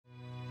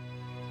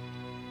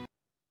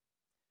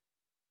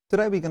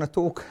Today we're going to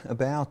talk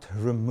about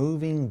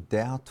removing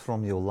doubt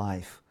from your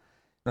life.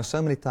 Now, so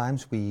many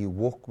times we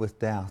walk with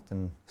doubt,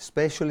 and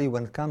especially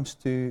when it comes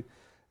to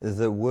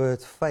the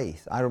word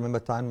faith. I remember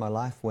a time in my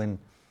life when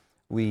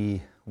the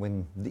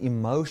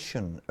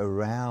emotion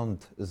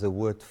around the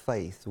word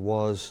faith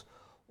was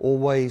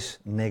always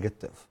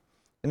negative.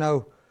 You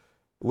know,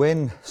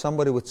 when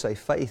somebody would say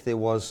faith, there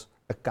was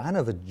a kind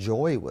of a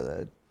joy with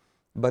it,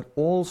 but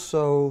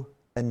also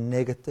a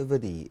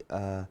negativity.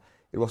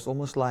 It was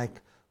almost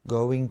like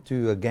going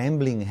to a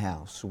gambling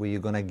house where you're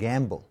going to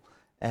gamble,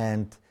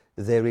 and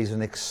there is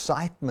an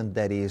excitement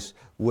that is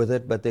with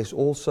it, but there's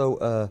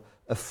also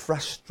a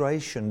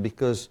frustration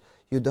because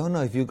you don't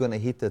know if you're going to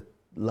hit it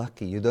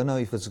lucky. You don't know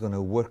if it's going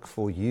to work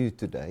for you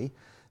today,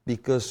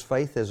 because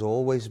faith has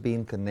always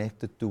been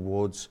connected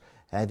towards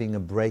having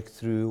a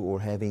breakthrough or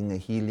having a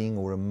healing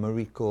or a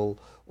miracle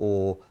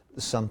or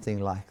something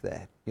like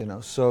that. You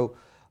know, so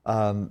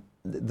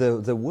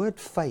the word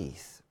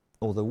faith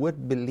or the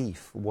word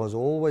belief was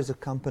always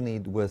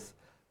accompanied with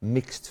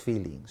mixed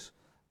feelings.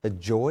 A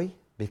joy,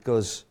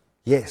 because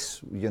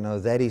yes, you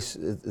know, that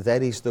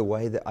is the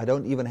way that I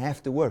don't even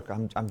have to work.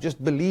 I'm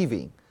just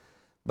believing.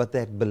 But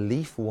that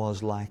belief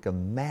was like a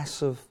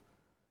massive,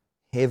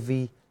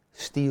 heavy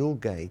steel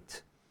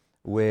gate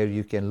where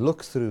you can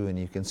look through and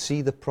you can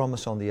see the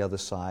promise on the other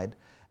side,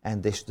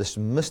 and there's this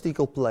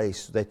mystical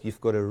place that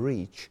you've got to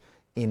reach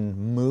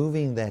in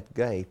moving that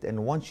gate.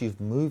 And once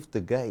you've moved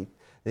the gate,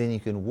 then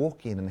you can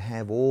walk in and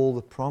have all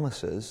the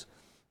promises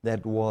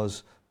that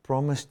was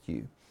promised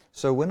you.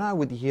 So when I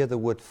would hear the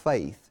word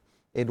faith,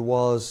 it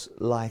was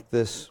like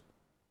this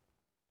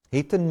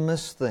hit and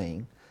miss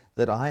thing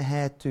that I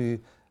had to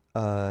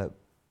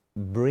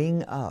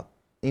bring up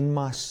in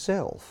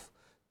myself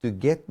to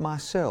get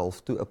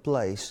myself to a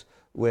place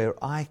where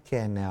I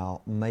can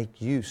now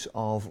make use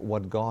of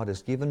what God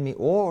has given me,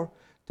 or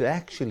to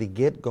actually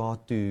get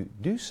God to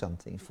do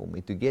something for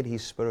me, to get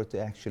His Spirit to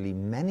actually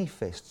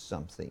manifest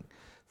something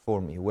for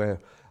me, where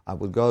I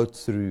would go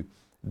through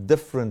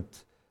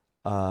different,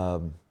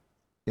 how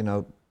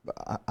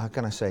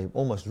can I say,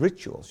 almost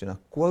rituals,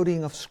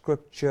 quoting of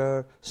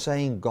Scripture,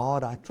 saying,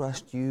 God, I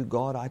trust you,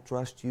 God, I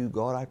trust you,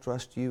 God, I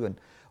trust you, and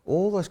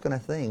all those kind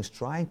of things,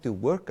 trying to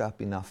work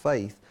up in our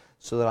faith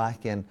so that I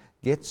can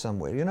get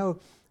somewhere. You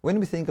know, when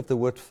we think of the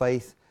word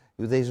faith,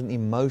 there's an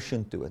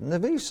emotion to it. In the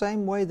very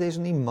same way, there's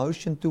an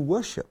emotion to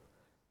worship.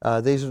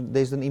 There's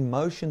an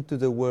emotion to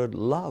the word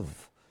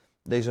love.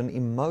 There's an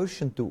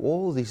emotion to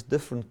all these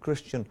different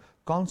Christian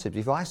concepts.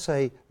 If I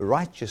say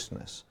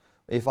righteousness,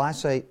 if I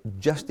say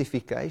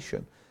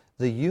justification,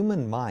 the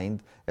human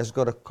mind has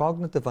got a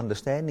cognitive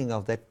understanding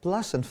of that,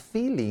 plus a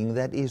feeling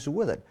that is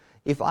with it.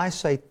 If I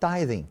say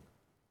tithing,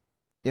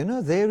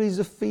 there is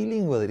a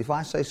feeling with it. If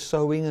I say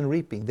sowing and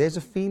reaping, there's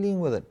a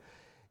feeling with it.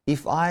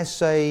 If I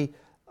say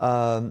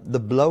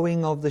the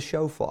blowing of the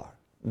shofar,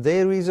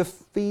 there is a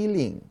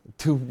feeling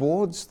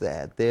towards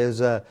that.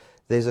 There's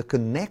a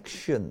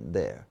connection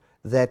there.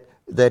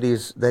 That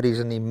is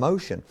an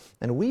emotion.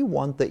 And we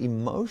want the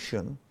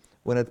emotion,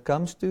 when it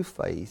comes to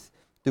faith,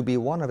 to be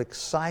one of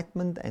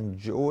excitement and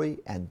joy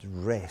and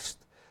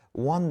rest.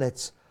 One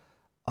that's,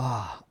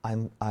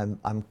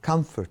 I'm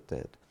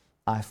comforted.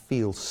 I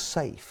feel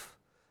safe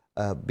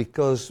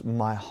because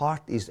my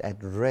heart is at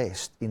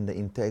rest in the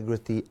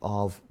integrity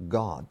of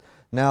God.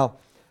 Now,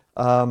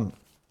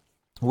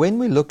 when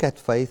we look at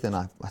faith, and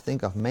I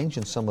think I've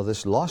mentioned some of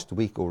this last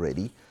week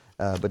already,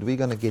 but we're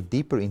going to get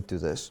deeper into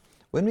this.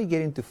 When we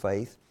get into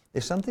faith,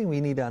 there's something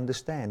we need to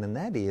understand, and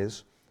that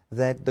is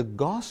that the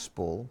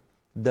gospel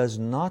does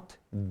not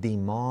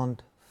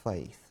demand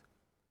faith.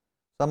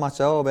 Some might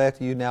say, oh, back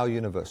to you now,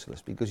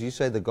 universalist, because you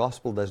say the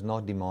gospel does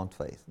not demand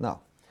faith.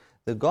 No,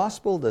 the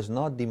gospel does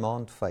not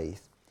demand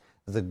faith.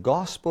 The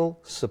gospel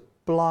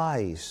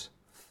supplies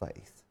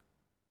faith.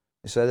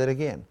 I say that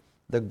again.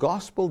 The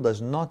gospel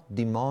does not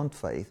demand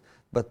faith,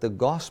 but the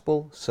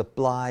gospel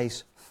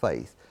supplies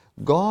faith.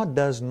 God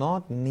does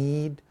not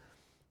need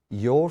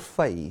your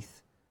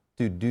faith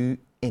to do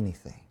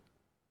anything.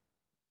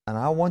 And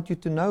I want you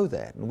to know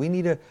that. We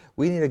need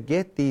to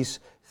get these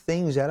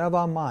things out of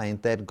our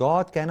mind, that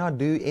God cannot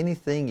do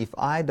anything if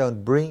I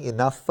don't bring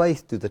enough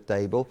faith to the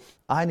table.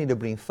 I need to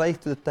bring faith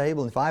to the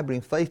table. And if I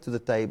bring faith to the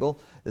table,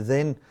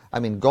 then,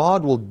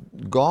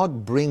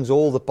 God brings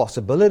all the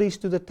possibilities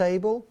to the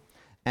table.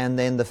 And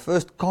then the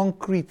first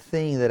concrete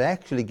thing that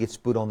actually gets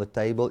put on the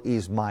table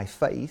is my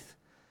faith.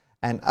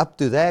 And up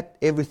to that,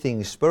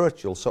 everything is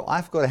spiritual. So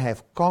I've got to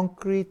have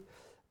concrete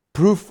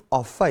proof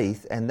of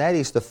faith, and that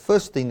is the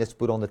first thing that's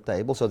put on the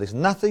table. So there's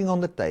nothing on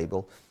the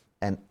table,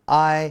 and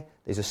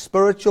there's a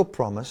spiritual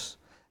promise,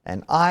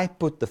 and I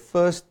put the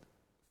first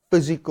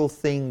physical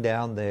thing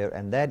down there,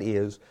 and that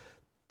is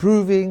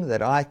proving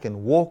that I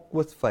can walk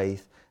with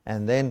faith.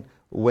 And then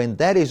when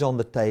that is on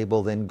the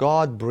table, then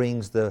God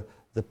brings the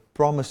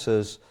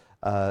promises,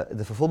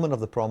 the fulfillment of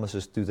the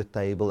promises to the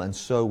table, and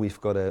so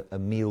we've got a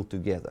meal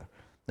together.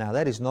 Now,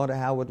 that is not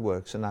how it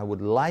works, and I would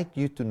like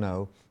you to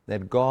know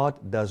that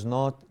God does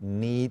not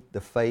need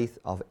the faith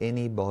of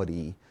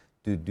anybody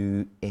to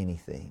do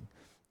anything.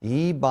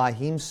 He by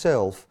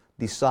Himself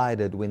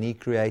decided when He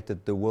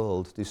created the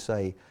world to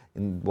say,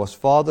 it was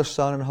Father,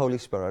 Son, and Holy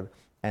Spirit,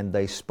 and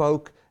they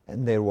spoke,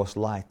 and there was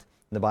light.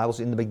 The Bible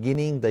says, in the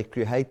beginning, they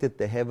created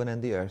the heaven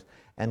and the earth,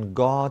 and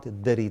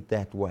God did it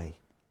that way.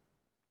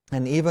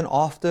 And even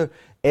after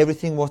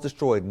everything was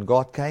destroyed, and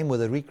God came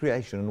with a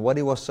recreation, and what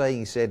He was saying,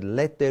 He said,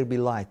 let there be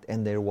light,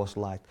 and there was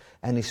light.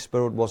 And His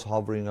Spirit was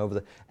hovering over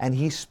the... And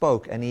He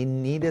spoke, and He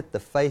needed the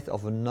faith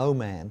of no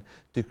man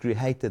to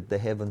create the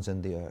heavens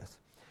and the earth.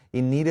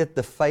 He needed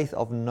the faith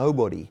of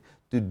nobody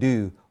to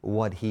do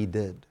what He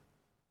did.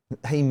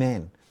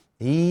 Amen.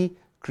 He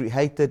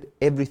created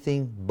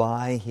everything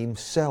by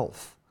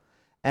Himself.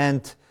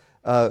 And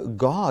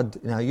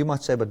God, now you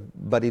might say,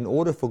 but in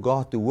order for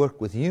God to work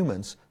with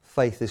humans,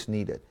 faith is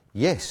needed.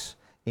 Yes,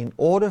 in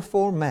order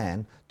for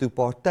man to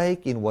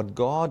partake in what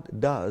God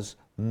does,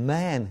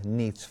 man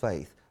needs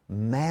faith.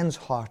 Man's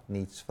heart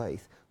needs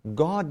faith.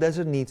 God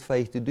doesn't need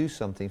faith to do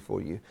something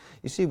for you.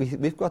 You see,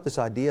 we've got this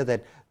idea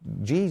that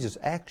Jesus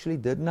actually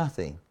did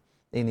nothing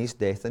in His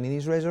death and in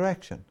His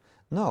resurrection.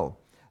 No.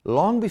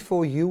 Long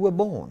before you were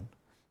born,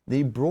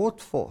 He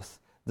brought forth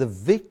the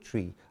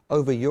victory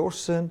over your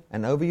sin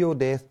and over your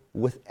death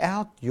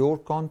without your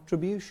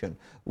contribution,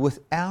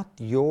 without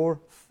your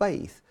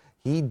faith.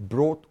 He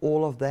brought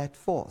all of that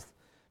forth.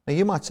 Now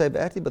you might say,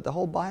 Bertie, but the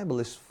whole Bible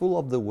is full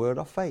of the word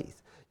of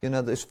faith. You know,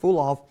 it's full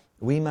of,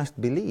 we must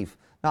believe.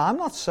 Now I'm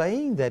not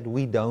saying that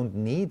we don't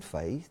need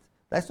faith.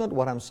 That's not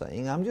what I'm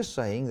saying. I'm just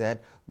saying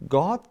that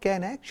God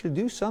can actually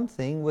do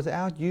something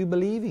without you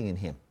believing in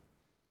Him.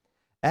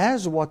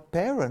 As what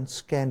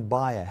parents can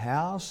buy a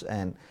house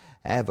and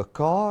have a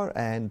car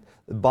and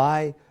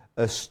buy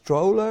a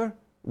stroller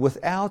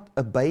without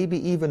a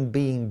baby even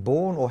being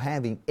born or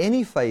having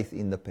any faith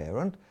in the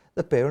parent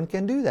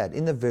can do that.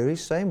 In the very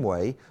same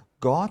way,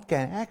 God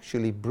can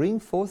actually bring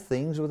forth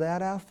things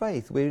without our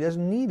faith, where He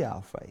doesn't need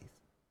our faith.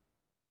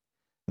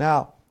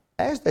 Now,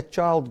 as the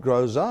child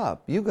grows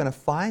up, you're going to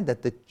find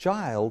that the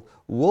child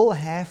will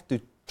have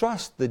to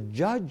trust the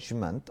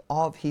judgment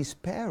of his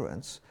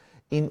parents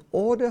in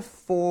order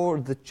for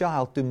the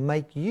child to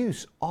make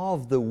use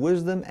of the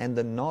wisdom and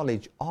the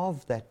knowledge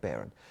of that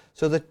parent.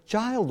 So the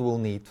child will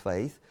need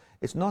faith.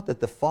 It's not that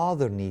the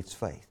father needs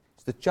faith.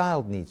 It's the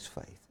child needs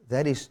faith.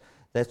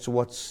 That's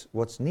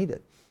what's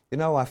needed. You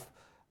know,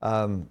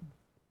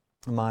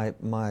 my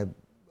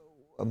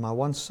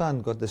one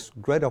son got this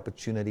great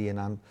opportunity,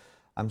 and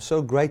I'm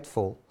so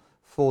grateful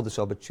for this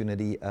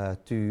opportunity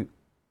to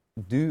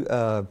do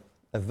a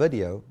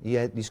video.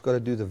 He's got to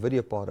do the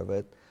video part of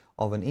it,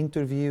 of an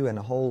interview and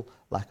a whole,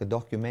 like a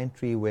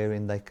documentary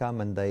wherein they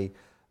come and they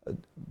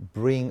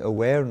bring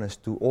awareness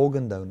to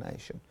organ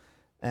donation.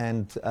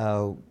 And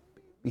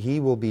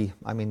he will be,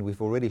 I mean,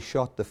 we've already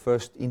shot the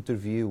first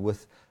interview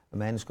with a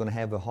man who's going to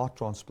have a heart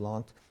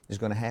transplant. He's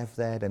going to have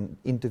that, and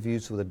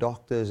interviews with the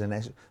doctors, and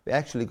we're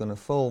actually going to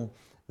film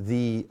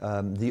the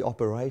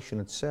operation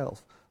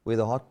itself, where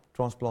the heart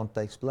transplant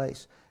takes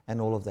place,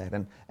 and all of that.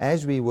 And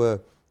as we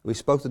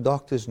spoke to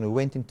doctors, and we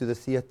went into the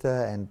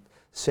theater and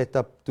set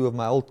up 2 of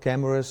my old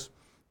cameras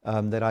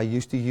that I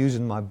used to use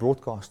in my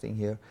broadcasting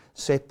here,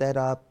 set that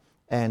up,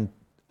 and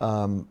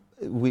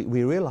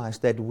we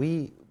realized that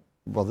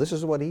this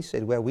is what he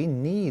said, where we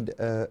need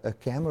a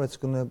camera that's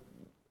going to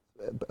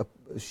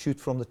shoot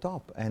from the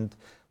top, and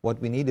what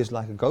we need is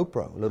like a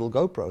GoPro, a little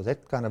GoPro,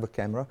 that kind of a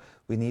camera.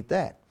 We need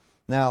that.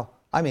 Now,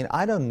 I mean,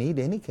 I don't need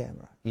any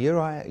camera. Here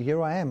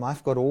I am.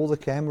 I've got all the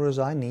cameras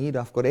I need.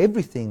 I've got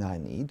everything I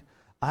need.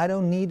 I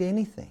don't need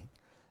anything.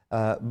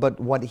 But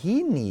what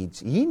he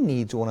needs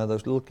one of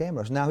those little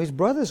cameras. Now, his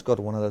brother's got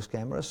one of those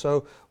cameras,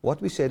 so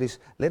what we said is,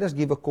 let us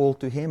give a call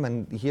to him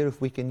and hear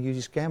if we can use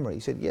his camera. He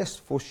said, yes,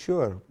 for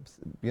sure.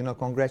 You know,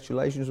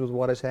 congratulations with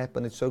what has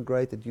happened. It's so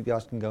great that you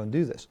guys can go and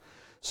do this.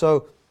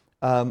 So,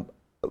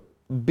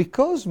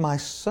 because my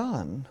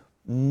son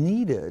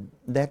needed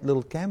that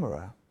little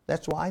camera,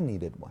 that's why I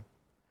needed one.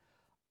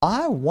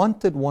 I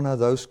wanted one of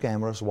those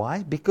cameras.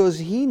 Why? Because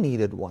he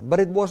needed one.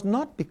 But it was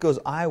not because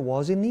I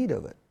was in need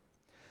of it.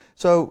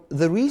 So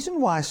the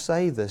reason why I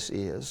say this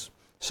is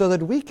so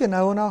that we can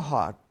know in our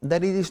heart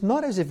that it is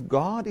not as if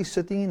God is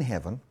sitting in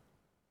heaven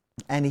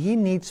and He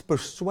needs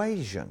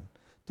persuasion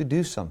to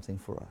do something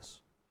for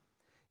us.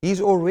 He's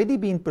already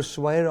been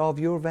persuaded of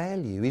your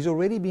value. He's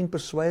already been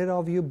persuaded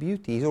of your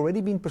beauty. He's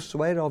already been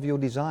persuaded of your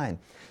design.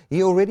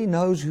 He already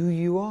knows who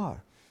you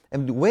are.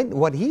 And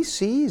what He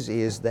sees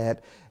is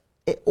that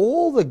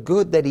all the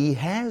good that He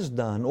has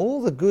done,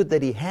 all the good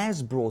that He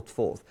has brought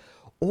forth,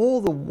 all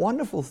the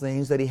wonderful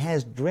things that He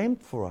has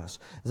dreamt for us,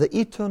 the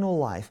eternal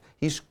life,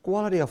 His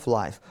quality of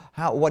life,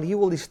 what He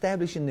will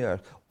establish in the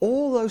earth,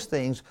 all those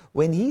things,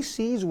 when He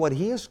sees what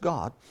He has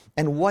got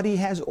and what He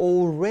has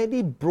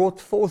already brought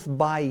forth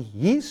by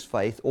His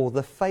faith, or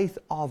the faith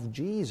of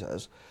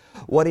Jesus,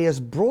 what He has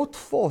brought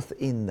forth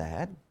in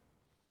that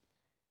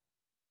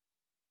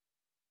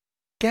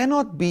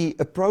cannot be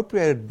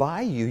appropriated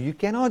by you. You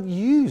cannot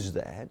use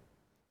that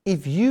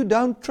if you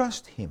don't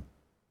trust Him.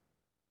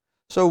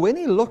 So when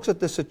He looks at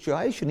the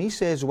situation, He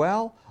says,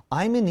 well,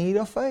 I'm in need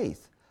of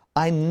faith.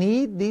 I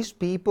need these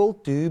people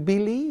to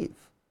believe.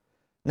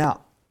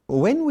 Now,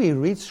 When we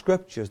read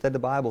scriptures that the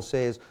Bible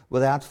says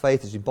without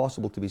faith it's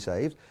impossible to be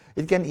saved,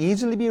 it can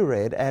easily be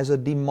read as a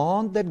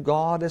demand that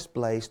God has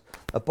placed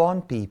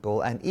upon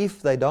people, and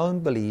if they don't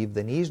believe,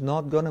 then He's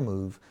not going to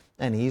move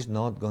and He's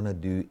not going to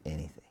do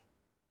anything.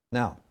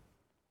 Now,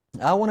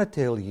 I want to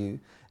tell you,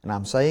 and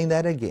I'm saying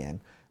that again,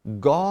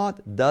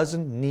 God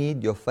doesn't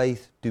need your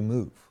faith to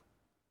move.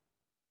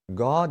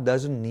 God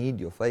doesn't need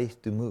your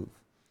faith to move.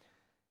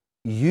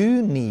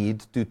 You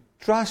need to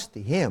trust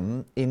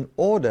Him in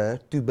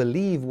order to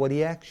believe what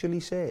He actually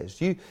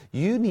says.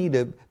 You need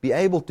to be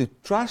able to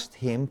trust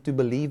Him to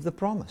believe the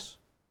promise.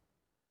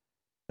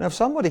 Now, if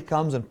somebody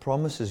comes and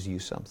promises you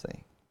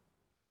something,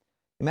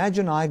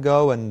 imagine I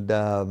go and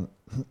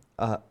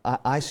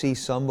I see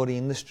somebody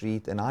in the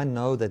street and I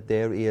know that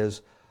there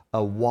is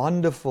a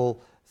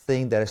wonderful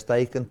thing that has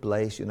taken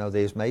place. You know,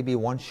 there's maybe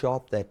one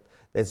shop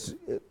that's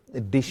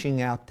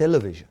dishing out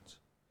televisions.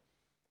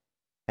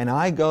 And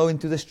I go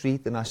into the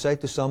street and I say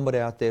to somebody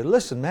out there,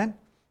 listen, man,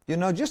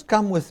 just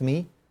come with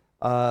me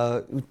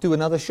to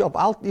another shop.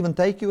 I'll even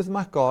take you with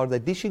my car. They're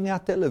dishing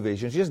out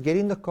televisions. Just get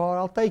in the car.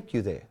 I'll take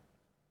you there.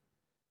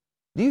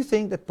 Do you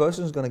think that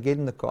person's going to get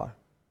in the car?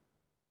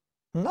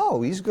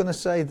 No, he's going to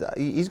say that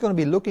he's going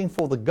to be looking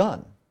for the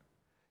gun.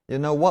 You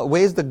know what?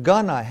 Where's the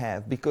gun I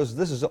have? Because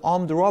this is an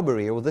armed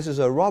robbery, or this is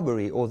a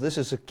robbery, or this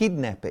is a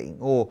kidnapping,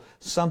 or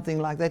something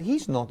like that.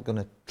 He's not going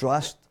to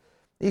trust.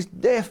 He's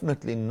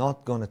definitely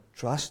not going to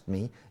trust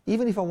me,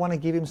 even if I want to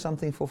give him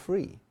something for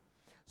free.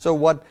 So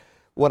what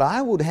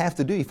I would have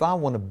to do if I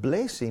want to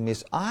bless him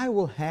is I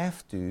will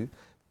have to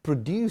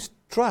produce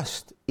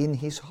trust in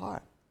his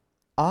heart.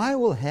 I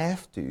will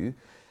have to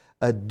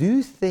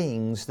do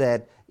things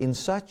that in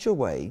such a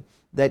way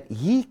that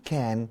he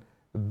can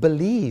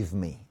believe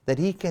me, that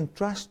he can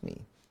trust me.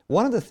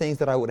 One of the things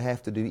that I would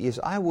have to do is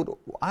a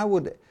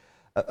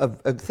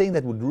thing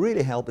that would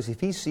really help is if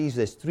he sees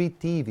there's 3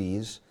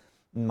 TVs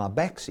in my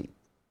backseat.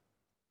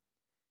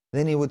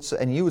 Then you would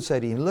say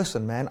to him,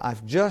 listen, man,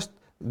 I've just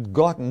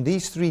gotten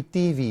these 3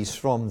 TVs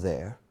from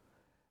there,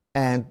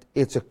 and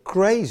it's a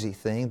crazy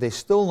thing. There's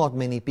still not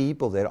many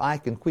people there. I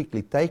can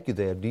quickly take you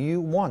there. Do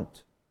you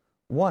want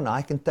one?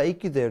 I can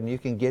take you there and you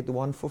can get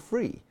one for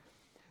free.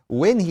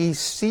 When he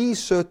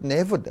sees certain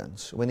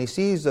evidence, when he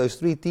sees those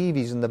 3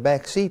 TVs in the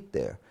back seat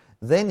there,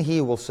 then he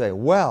will say,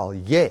 well,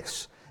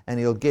 yes, and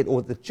he'll get,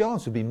 or the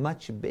chance will be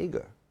much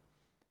bigger.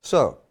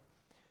 So,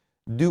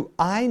 do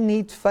I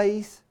need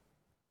faith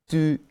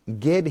to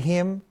get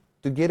him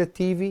to get a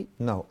TV?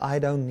 No, I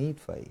don't need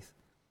faith.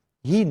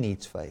 He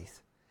needs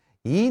faith.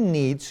 He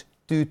needs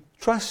to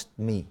trust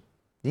me.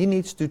 He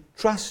needs to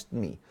trust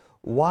me.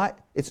 Why?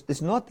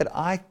 It's not that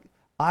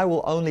I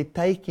will only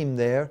take him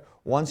there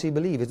once he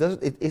believes.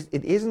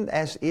 It isn't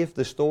as if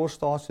the store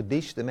starts to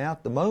dish them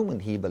out the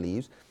moment he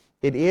believes.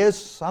 It is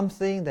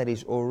something that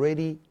is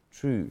already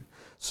true.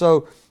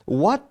 So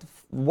what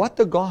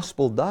the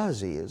gospel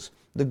does is,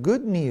 the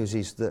good news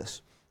is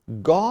this: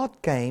 God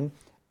came,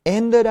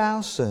 ended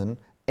our sin,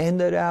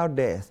 ended our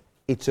death.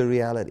 It's a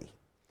reality.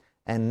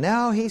 And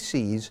now He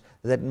sees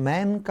that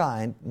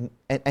mankind,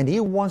 and He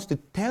wants to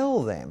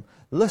tell them,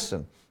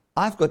 listen,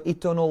 I've got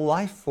eternal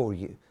life for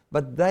you.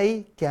 But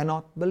they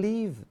cannot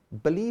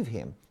believe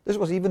Him. This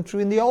was even true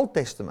in the Old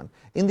Testament.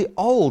 In the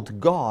Old,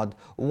 God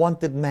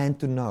wanted man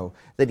to know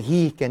that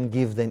He can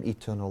give them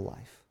eternal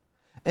life.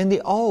 In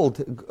the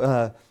Old,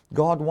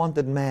 God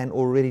wanted man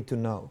already to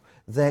know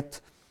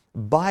that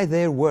by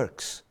their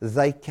works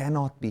they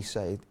cannot be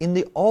saved. In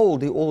the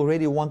Old, He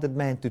already wanted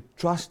man to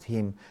trust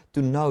Him,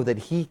 to know that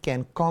He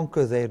can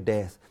conquer their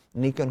death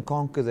and He can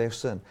conquer their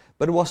sin.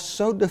 But it was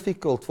so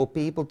difficult for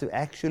people to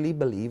actually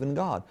believe in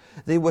God.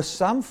 There were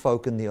some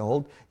folk in the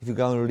Old, if you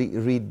go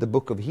and read the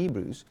book of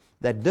Hebrews,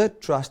 that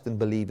did trust and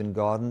believe in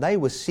God, and they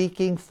were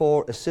seeking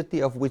for a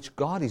city of which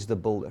God is the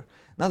builder.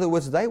 In other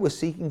words, they were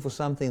seeking for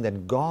something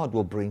that God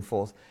will bring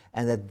forth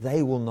and that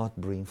they will not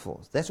bring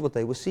forth. That's what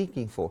they were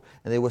seeking for.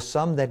 And there were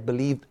some that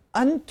believed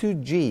unto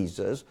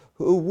Jesus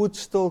who would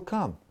still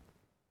come.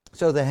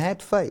 So they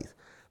had faith.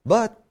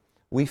 But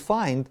we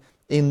find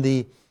in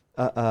the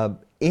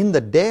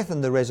death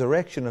and the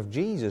resurrection of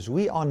Jesus,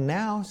 we are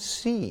now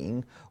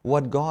seeing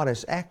what God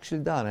has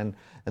actually done.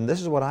 And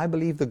this is what I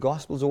believe the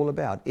gospel is all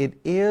about. It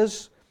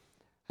is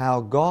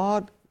how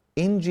God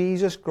in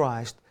Jesus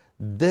Christ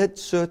did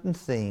certain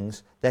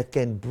things that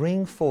can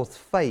bring forth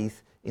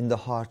faith in the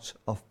hearts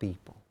of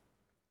people.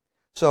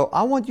 So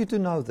I want you to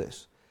know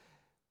this.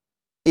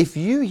 If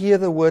you hear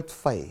the word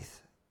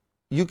faith,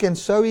 you can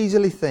so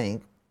easily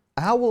think,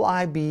 how will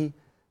I be?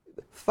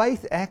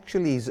 Faith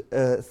actually is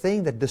a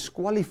thing that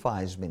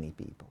disqualifies many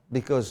people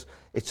because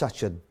it's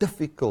such a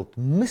difficult,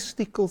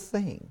 mystical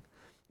thing.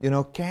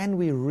 Can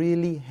we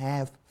really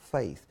have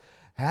faith?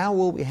 How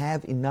will we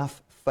have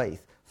enough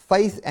faith?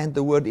 Faith and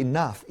the word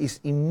enough is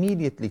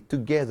immediately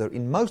together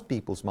in most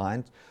people's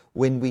minds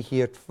when we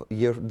hear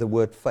the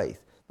word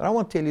faith. But I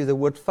want to tell you the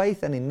word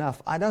faith and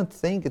enough, I don't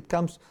think it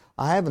comes,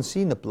 I haven't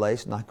seen a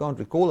place, and I can't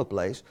recall a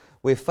place,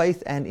 where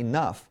faith and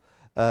enough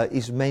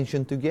is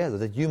mentioned together,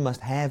 that you must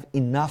have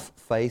enough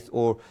faith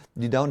or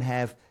you don't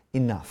have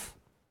enough.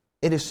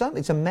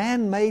 It's a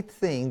man-made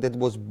thing that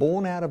was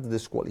born out of the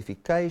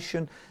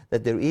disqualification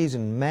that there is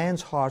in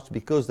man's hearts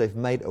because they've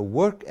made a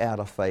work out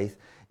of faith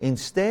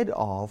instead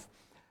of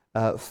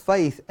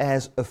faith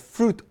as a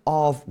fruit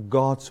of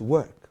God's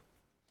work.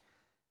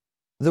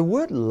 The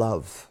word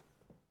love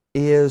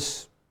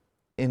is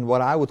in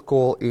what I would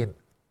call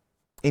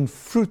in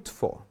fruit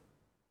form.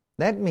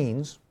 That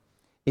means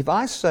if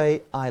I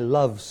say I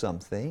love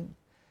something,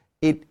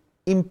 it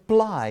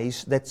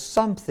implies that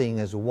something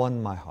has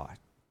won my heart.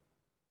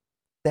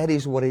 That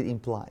is what it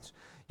implies.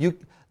 You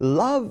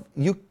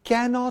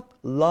cannot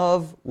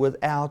love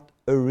without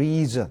a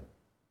reason.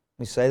 Let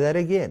me say that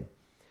again.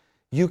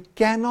 You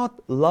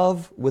cannot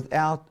love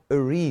without a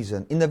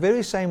reason. In the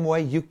very same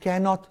way, you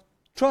cannot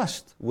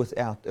trust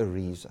without a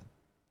reason.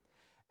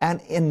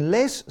 And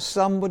unless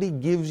somebody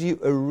gives you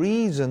a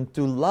reason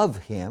to love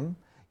him,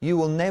 you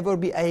will never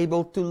be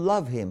able to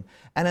love him.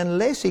 And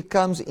unless he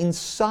comes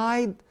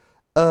inside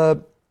a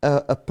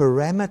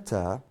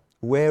parameter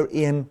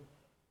wherein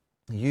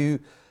he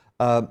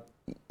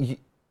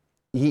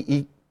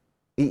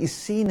is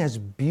seen as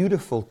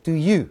beautiful to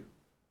you,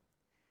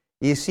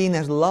 he is seen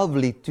as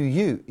lovely to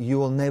you, you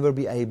will never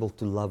be able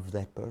to love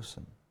that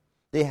person.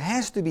 There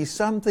has to be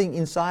something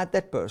inside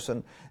that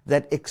person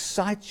that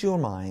excites your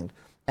mind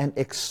and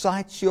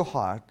excites your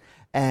heart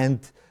and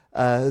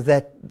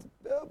that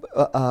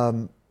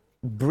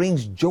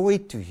brings joy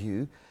to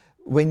you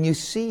when you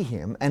see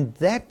him. And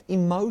that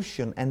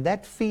emotion and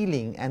that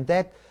feeling and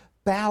that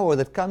power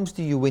that comes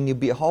to you when you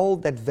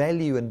behold that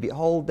value and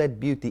behold that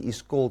beauty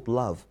is called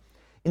love.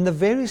 In the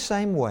very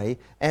same way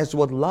as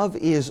what love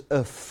is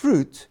a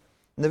fruit,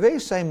 in the very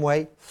same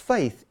way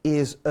faith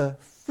is a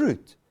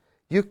fruit.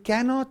 You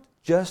cannot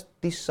just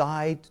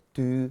decide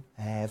to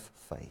have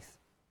faith.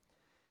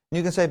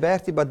 You can say,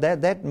 Bertie, but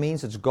that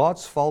means it's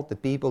God's fault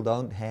that people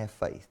don't have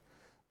faith.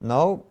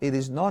 No, it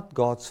is not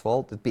God's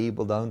fault that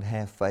people don't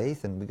have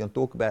faith, and we're going to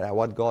talk about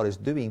what God is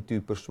doing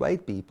to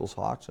persuade people's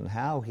hearts and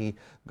how He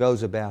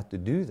goes about to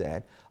do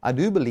that. I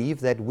do believe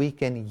that we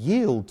can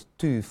yield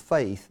to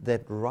faith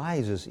that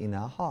rises in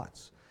our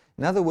hearts.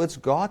 In other words,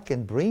 God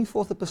can bring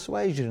forth a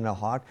persuasion in our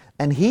heart,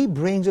 and He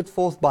brings it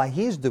forth by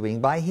His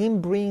doing, by Him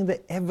bringing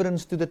the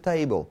evidence to the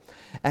table.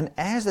 And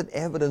as that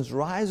evidence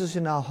rises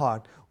in our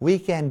heart, we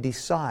can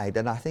decide,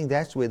 and I think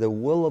that's where the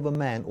will of a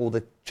man or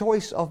the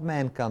choice of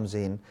man comes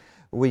in,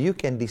 where you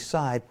can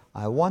decide,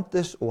 I want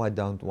this or I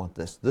don't want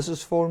this. This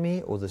is for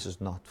me or this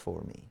is not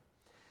for me.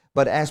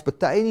 But as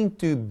pertaining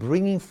to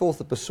bringing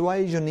forth a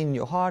persuasion in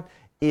your heart,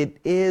 it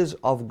is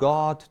of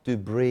God to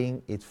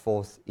bring it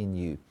forth in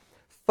you.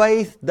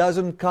 Faith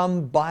doesn't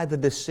come by the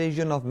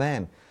decision of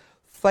man.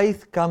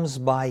 Faith comes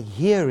by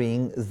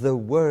hearing the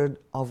Word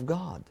of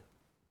God.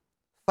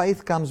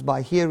 Faith comes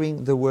by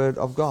hearing the Word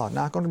of God.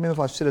 Now, I can't remember if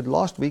I said it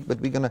last week, but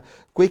we're going to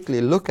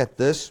quickly look at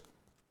this.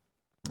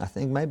 I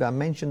think maybe I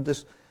mentioned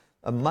this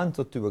a month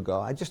or two ago.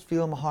 I just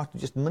feel in my heart to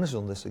just minister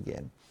on this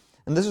again.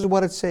 And this is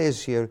what it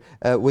says here.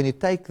 When you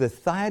take the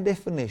entire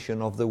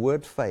definition of the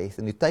word faith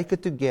and you take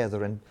it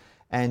together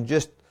and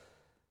just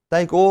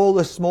take all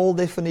the small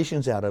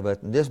definitions out of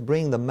it and just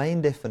bring the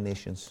main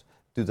definitions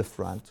to the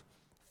front.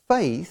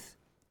 Faith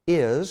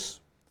is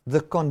the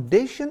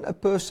condition a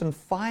person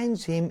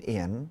finds him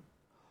in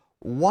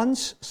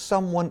once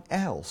someone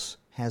else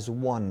has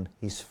won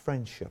his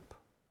friendship.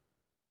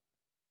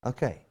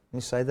 Okay, let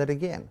me say that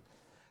again.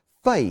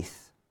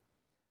 Faith,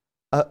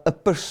 a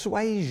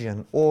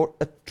persuasion or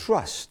a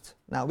trust.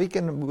 Now,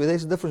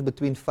 there's a difference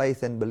between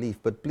faith and belief,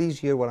 but please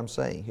hear what I'm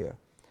saying here.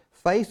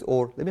 Faith,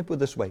 or let me put it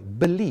this way,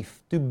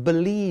 belief, to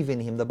believe in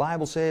Him. The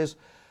Bible says,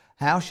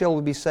 how shall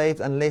we be saved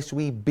unless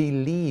we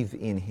believe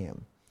in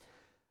Him?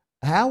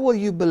 How will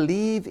you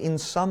believe in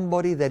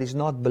somebody that is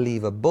not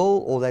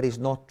believable or that is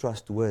not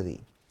trustworthy?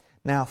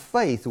 Now,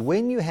 faith,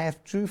 when you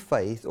have true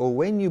faith or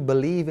when you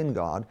believe in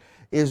God,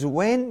 is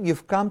when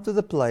you've come to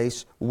the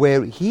place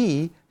where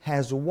He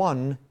has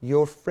won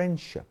your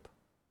friendship.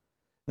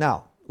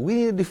 Now, we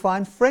need to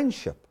define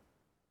friendship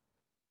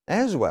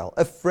as well.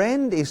 A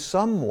friend is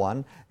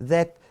someone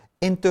that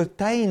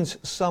entertains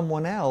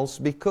someone else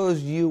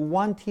because you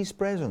want his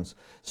presence.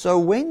 So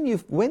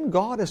when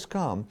God has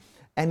come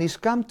and He's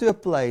come to a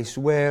place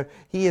where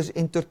He has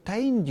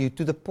entertained you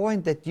to the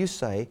point that you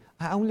say,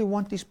 I only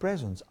want His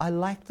presence. I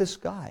like this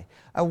guy.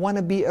 I want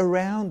to be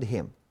around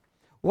him.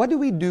 What do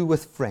we do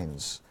with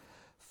friends?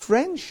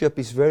 Friendship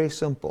is very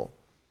simple.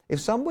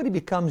 If somebody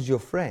becomes your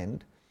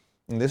friend,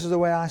 and this is the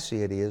way I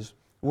see it is,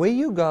 where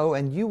you go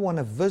and you want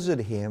to visit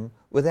him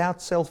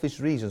without selfish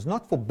reasons,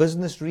 not for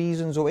business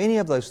reasons or any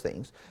of those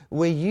things,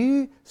 where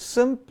you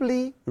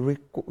simply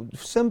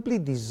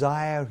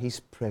desire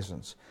his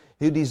presence.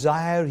 You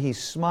desire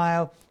his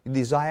smile, you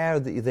desire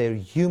their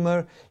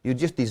humor, you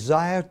just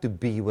desire to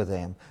be with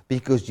them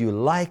because you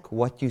like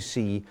what you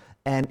see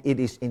and it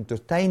is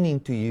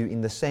entertaining to you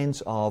in the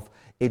sense of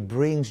it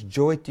brings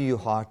joy to your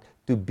heart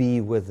to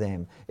be with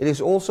them. It is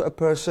also a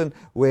person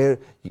where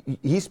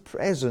his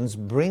presence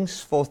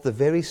brings forth the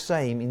very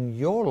same in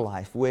your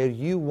life where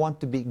you want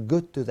to be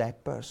good to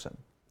that person.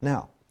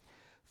 Now,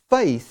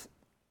 faith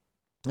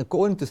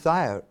according to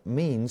Thayer,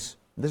 means,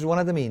 this is one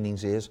of the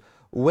meanings is,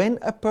 when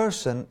a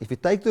person, if you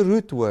take the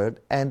root word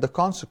and the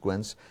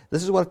consequence,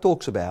 this is what it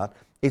talks about,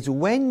 it's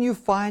when you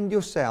find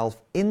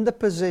yourself in the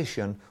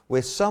position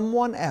where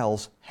someone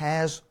else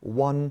has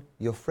won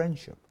your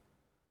friendship.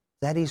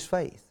 That is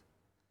faith.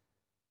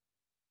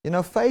 You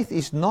know, faith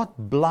is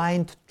not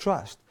blind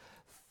trust.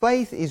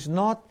 Faith is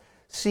not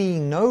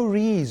seeing no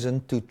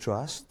reason to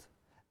trust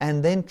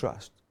and then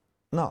trust.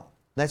 No,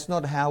 that's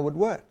not how it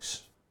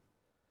works.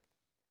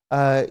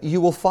 You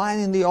will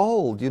find in the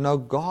old, you know,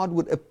 God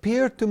would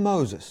appear to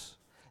Moses.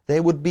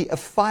 There would be a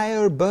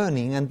fire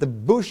burning and the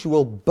bush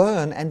will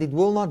burn and it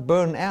will not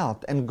burn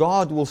out and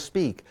God will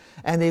speak.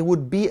 And there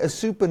would be a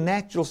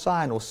supernatural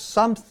sign or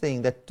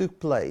something that took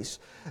place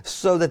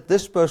so that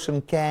this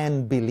person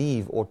can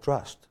believe or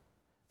trust.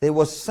 There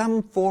was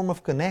some form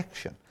of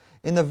connection.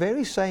 In the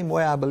very same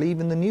way, I believe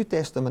in the New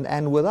Testament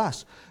and with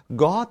us,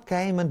 God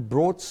came and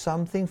brought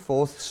something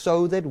forth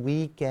so that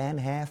we can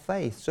have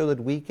faith, so that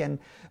we can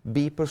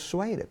be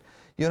persuaded.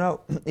 You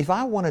know, if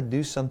I want to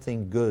do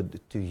something good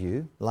to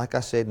you, like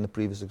I said in the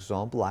previous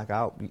example, like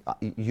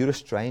you're a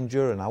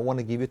stranger and I want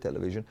to give you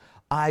television,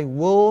 I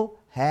will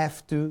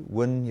have to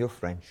win your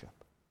friendship.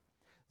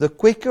 The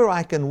quicker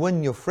I can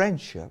win your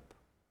friendship,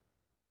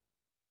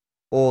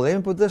 or let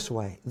me put it this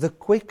way, the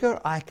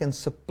quicker I can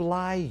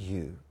supply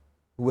you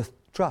with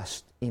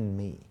trust in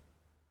me,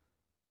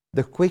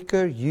 the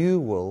quicker you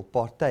will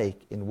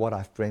partake in what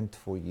I've dreamt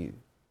for you.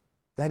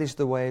 That is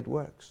the way it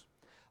works.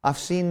 I've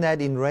seen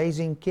that in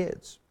raising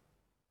kids.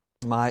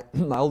 My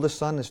oldest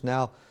son is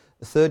now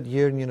third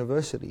year in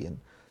university, and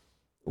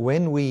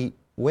when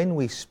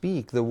we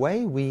speak, the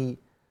way we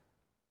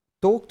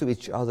talk to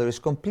each other is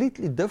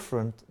completely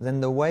different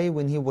than the way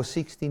when he was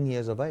 16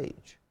 years of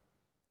age.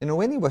 You know,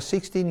 when he was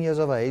 16 years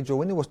of age, or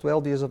when he was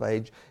 12 years of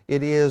age,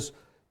 it is,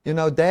 you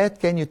know, Dad,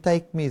 can you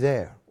take me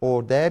there?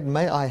 Or Dad,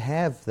 may I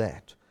have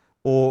that?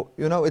 Or,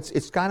 you know,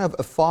 it's kind of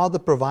a father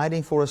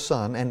providing for a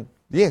son, and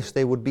yes,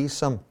 there would be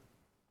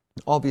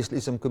obviously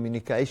some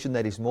communication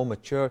that is more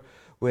mature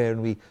where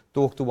we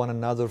talk to one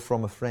another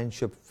from a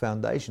friendship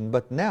foundation.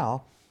 But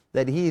now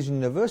that he is in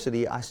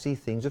university, I see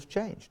things have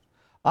changed.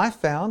 I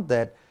found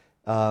that,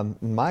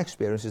 in my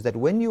experience, is that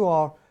when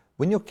your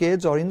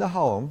kids are in the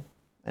home,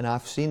 and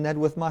I've seen that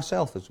with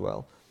myself as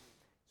well,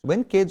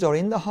 when kids are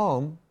in the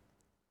home,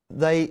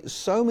 they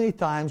so many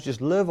times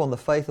just live on the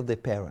faith of their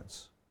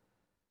parents.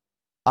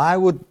 I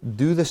would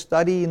do the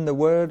study in the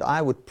Word,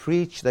 I would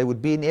preach, they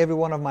would be in every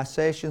one of my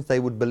sessions, they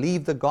would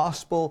believe the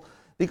gospel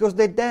because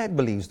their dad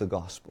believes the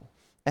gospel.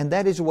 And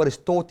that is what is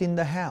taught in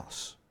the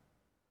house.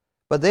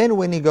 But then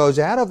when he goes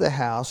out of the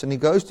house and he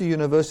goes to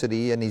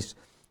university and he's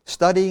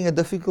studying a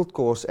difficult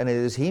course and it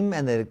is him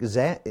and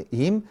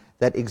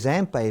that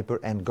exam paper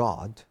and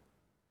God,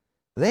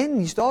 then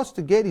he starts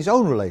to get his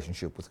own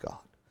relationship with God.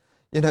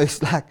 You know,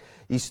 it's like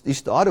he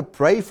started to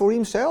pray for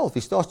himself. He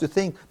starts to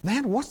think,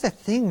 man, what's that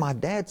thing my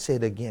dad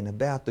said again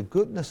about the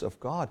goodness of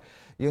God?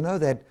 You know,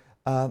 that,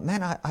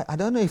 man, I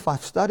don't know if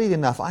I've studied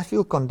enough. I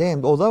feel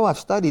condemned. Although I've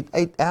studied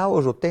 8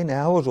 hours or 10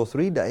 hours or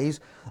 3 days,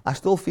 I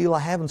still feel I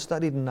haven't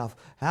studied enough.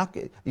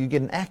 You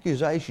get an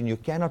accusation, you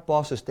cannot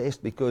pass this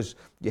test because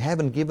you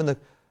haven't given the...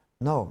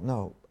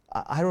 No.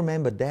 I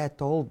remember Dad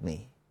told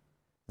me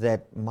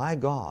that my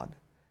God,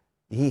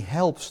 He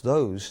helps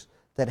those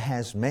that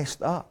has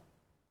messed up.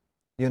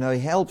 You know,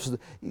 He helps.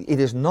 It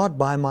is not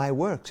by my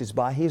works, it's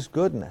by His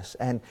goodness.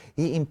 And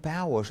He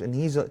empowers, and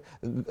He's a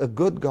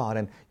good God.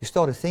 And you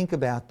start to think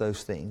about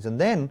those things.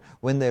 And then,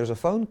 when there's a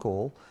phone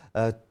call,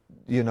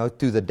 you know,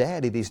 to the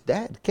dad, it is,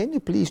 Dad, can you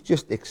please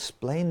just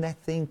explain that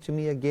thing to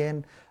me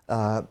again?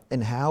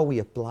 And how we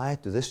apply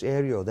it to this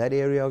area or that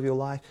area of your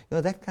life? You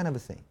know, that kind of a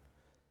thing.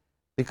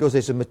 Because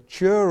there's a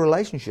mature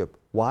relationship.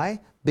 Why?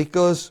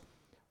 Because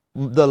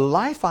the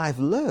life I've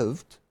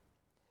lived,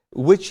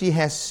 which he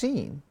has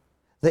seen,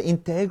 the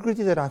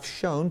integrity that I've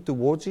shown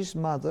towards his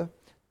mother,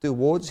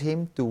 towards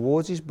him,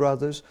 towards his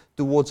brothers,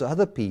 towards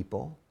other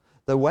people,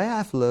 the way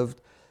I've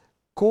lived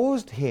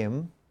caused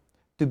him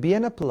to be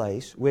in a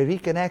place where he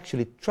can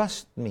actually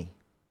trust me.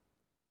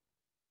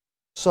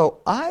 So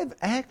I've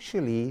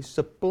actually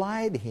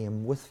supplied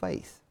him with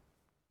faith.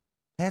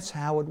 That's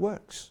how it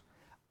works.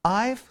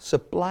 I've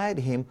supplied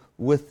him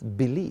with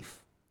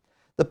belief.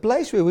 The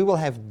place where we will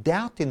have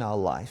doubt in our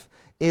life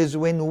is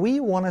when we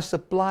want to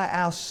supply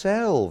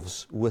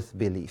ourselves with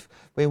belief,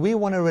 when we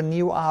want to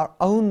renew our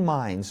own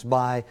minds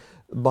by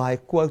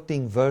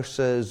quoting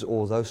verses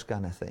or those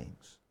kind of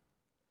things.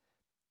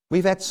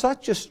 We've had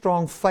such a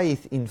strong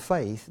faith in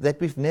faith that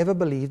we've never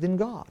believed in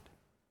God.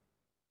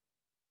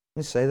 Let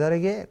me say that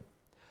again.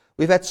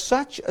 We've had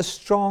such a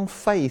strong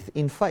faith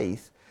in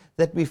faith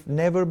that we've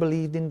never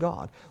believed in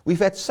God. We've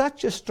had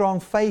such a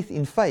strong faith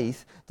in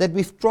faith that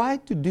we've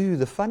tried to do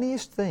the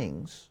funniest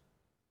things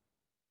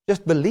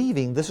just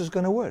believing this is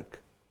going to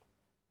work.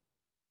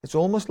 It's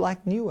almost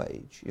like New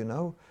Age, you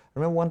know. I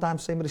remember one time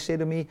somebody said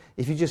to me,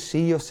 if you just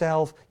see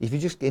yourself, if you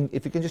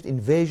can just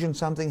envision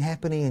something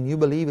happening and you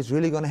believe it's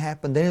really going to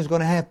happen, then it's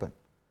going to happen.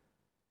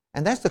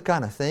 And that's the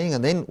kind of thing.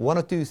 And then one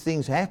or two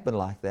things happen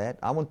like that.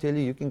 I won't tell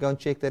you, you can go and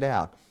check that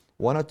out.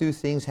 One or two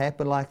things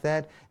happen like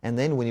that. And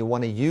then when you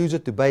want to use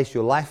it to base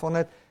your life on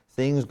it,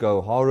 things go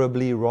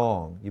horribly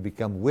wrong. You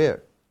become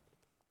weird.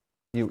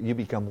 You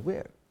become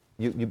weird.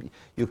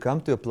 You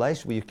come to a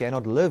place where you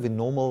cannot live in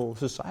normal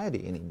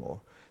society anymore.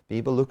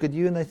 People look at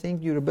you and they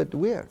think you're a bit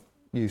weird.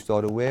 You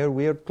start to wear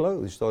weird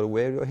clothes. You start to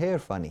wear your hair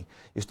funny.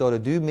 You start to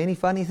do many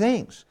funny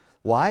things.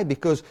 Why?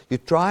 Because you're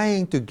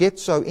trying to get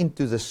so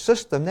into the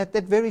system that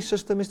very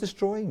system is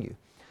destroying you.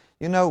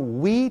 You know,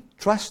 we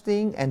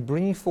trusting and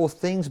bringing forth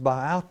things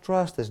by our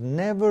trust has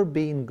never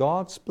been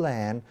God's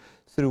plan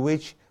through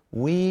which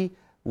we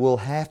will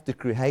have to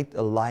create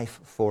a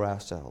life for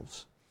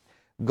ourselves.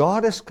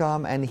 God has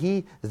come and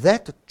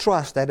that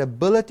trust, that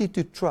ability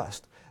to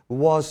trust,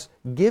 was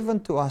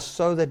given to us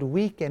so that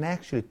we can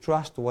actually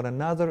trust one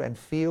another and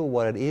feel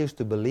what it is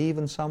to believe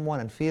in someone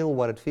and feel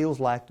what it feels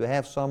like to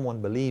have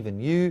someone believe in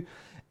you.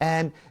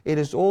 And it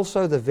is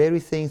also the very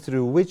thing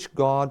through which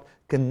God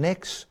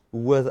connects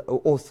with,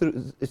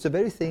 it's the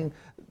very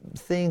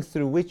thing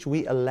through which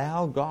we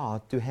allow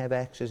God to have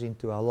access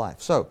into our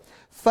life. So,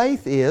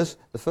 faith is,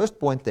 the first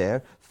point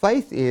there,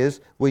 faith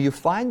is where you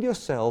find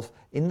yourself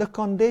in the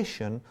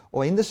condition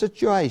or in the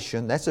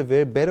situation, that's a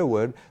very better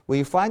word, where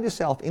you find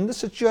yourself in the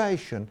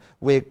situation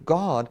where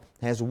God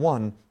has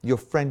won your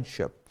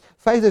friendship.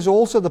 Faith is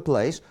also the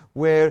place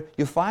where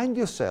you find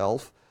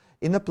yourself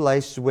in a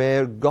place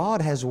where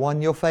God has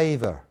won your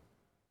favor.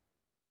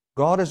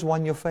 God has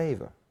won your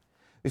favor.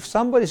 If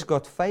somebody's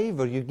got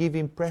favor, you give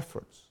him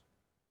preference.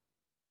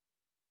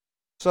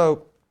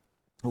 So,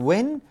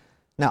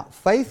 now,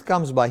 faith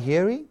comes by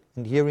hearing,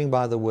 and hearing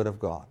by the Word of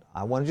God.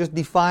 I want to just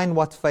define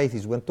what faith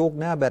is. We're going to talk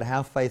now about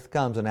how faith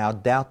comes and how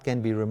doubt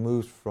can be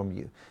removed from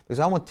you. Because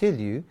I want to tell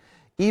you,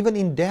 even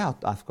in doubt,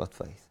 I've got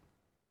faith.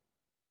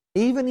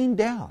 Even in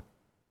doubt.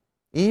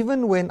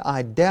 Even when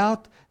I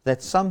doubt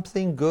that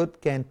something good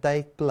can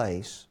take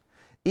place,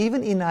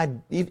 even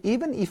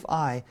if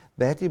I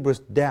badly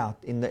doubt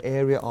in the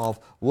area of,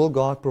 will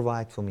God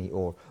provide for me,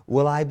 or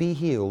will I be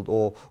healed,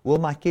 or will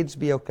my kids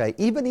be okay,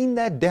 even in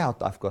that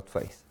doubt, I've got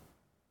faith.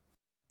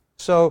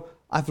 So,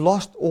 I've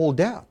lost all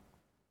doubt,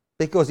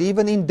 because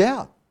even in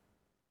doubt,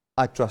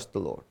 I trust the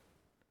Lord.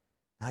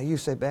 Now you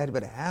say,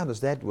 but how does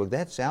that work?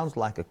 That sounds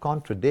like a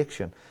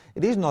contradiction.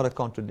 It is not a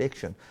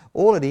contradiction.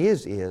 All it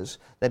is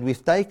that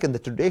we've taken the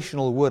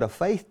traditional word of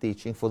faith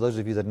teaching, for those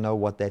of you that know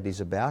what that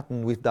is about,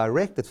 and we've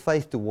directed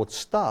faith towards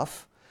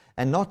stuff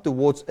and not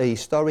towards a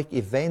historic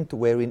event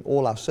wherein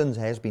all our sins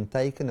has been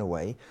taken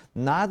away.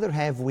 Neither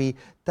have we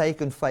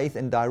taken faith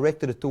and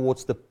directed it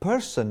towards the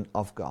person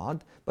of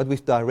God, but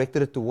we've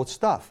directed it towards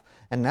stuff.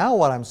 And now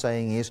what I'm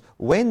saying is,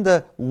 when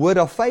the word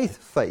of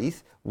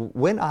faith,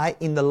 when I,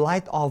 in the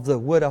light of the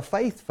word of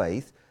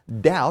faith,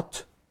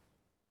 doubt,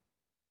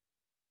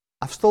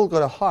 I've still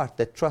got a heart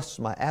that trusts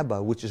my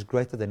Abba, which is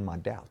greater than my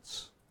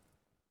doubts.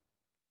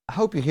 I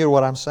hope you hear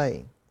what I'm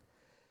saying.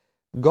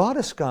 God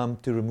has come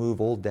to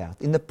remove all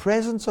doubt. In the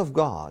presence of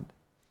God,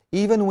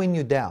 even when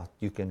you doubt,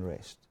 you can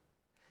rest.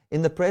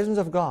 In the presence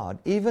of God,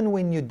 even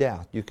when you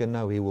doubt, you can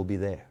know He will be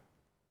there.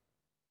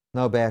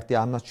 No, Bertie,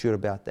 I'm not sure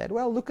about that.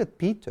 Well, look at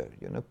Peter.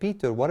 You know,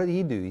 Peter, what did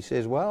he do? He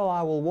says, well,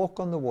 I will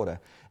walk on the water.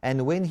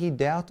 And when he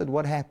doubted,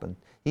 what happened?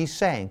 He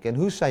sank. And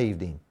who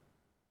saved him?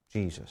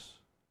 Jesus.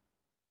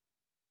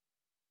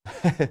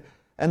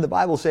 And the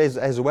Bible says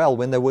as well,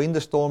 when they were in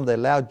the storm, they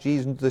allowed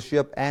Jesus into the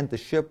ship, and the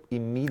ship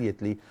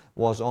immediately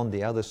was on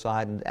the other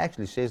side. And it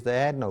actually says they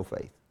had no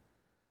faith.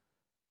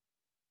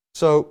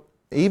 So,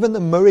 even the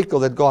miracle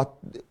that God,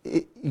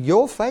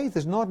 your faith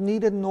is not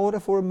needed in order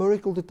for a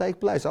miracle to take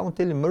place. I want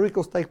to tell you,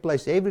 miracles take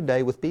place every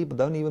day with people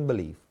who don't even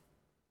believe.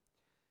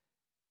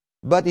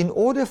 But in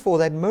order for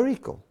that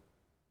miracle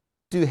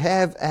to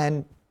have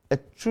a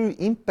true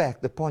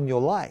impact upon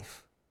your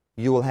life,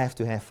 you will have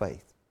to have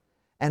faith.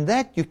 And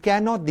that you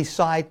cannot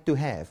decide to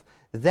have.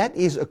 That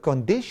is a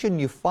condition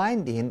you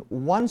find in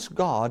once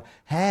God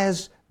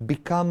has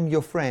become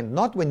your friend.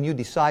 Not when you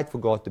decide for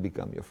God to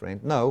become your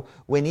friend. No,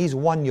 when He's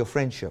won your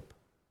friendship.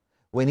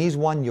 When He's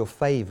won your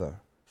favor.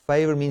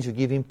 Favor means you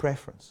give Him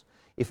preference.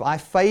 If I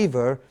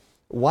favor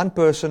one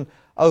person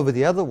over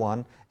the other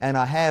one, and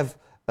I have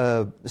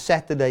a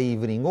Saturday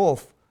evening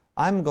off,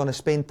 I'm going to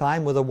spend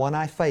time with the one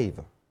I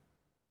favor.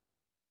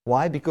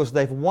 Why? Because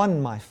they've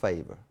won my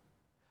favor.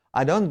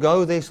 I don't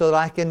go there so that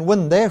I can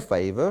win their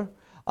favor.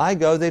 I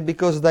go there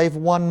because they've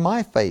won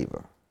my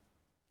favor.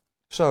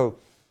 So,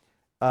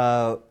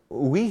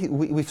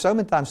 we so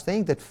many times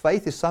think that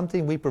faith is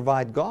something we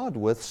provide God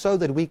with so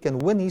that we can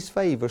win His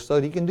favor, so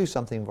that He can do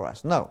something for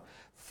us. No.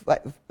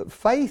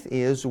 Faith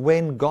is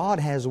when God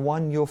has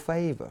won your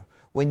favor,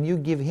 when you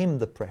give Him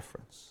the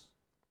preference.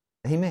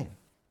 Amen.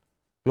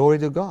 Glory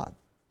to God.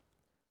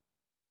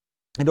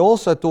 It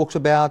also talks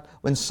about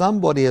when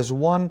somebody has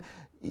won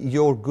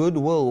your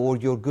goodwill or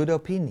your good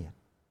opinion.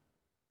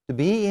 To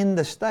be in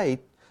the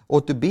state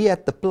or to be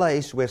at the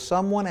place where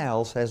someone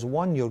else has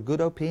won your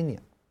good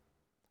opinion.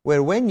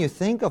 Where when you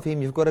think of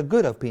Him, you've got a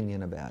good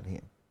opinion about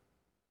Him.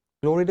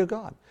 Glory to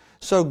God.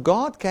 So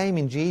God came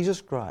in Jesus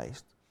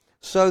Christ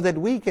so that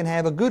we can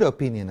have a good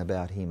opinion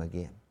about Him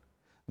again.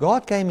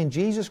 God came in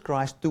Jesus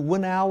Christ to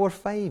win our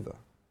favor.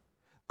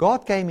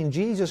 God came in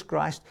Jesus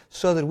Christ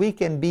so that we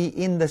can be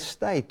in the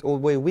state or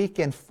where we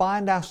can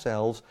find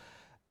ourselves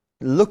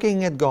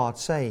looking at God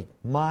saying,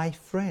 my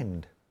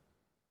friend,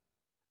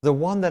 the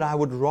one that I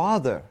would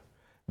rather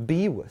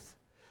be with,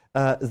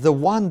 the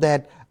one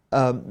that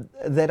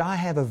I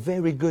have a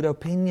very good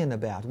opinion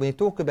about. When you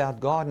talk about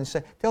God and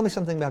say, tell me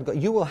something about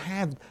God, you will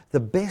have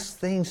the best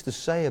things to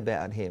say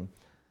about Him.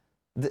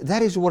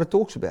 That is what it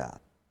talks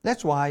about.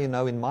 That's why,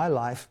 in my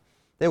life,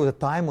 there was a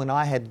time when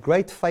I had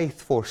great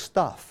faith for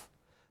stuff,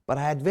 but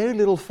I had very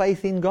little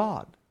faith in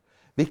God.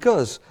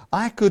 Because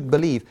I could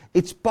believe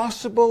it's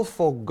possible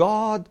for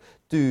God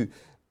to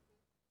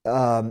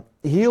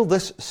heal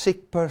this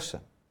sick person.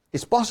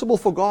 It's possible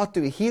for God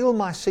to heal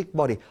my sick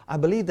body. I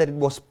believe that it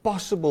was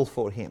possible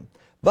for Him.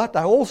 But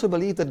I also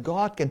believe that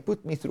God can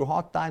put me through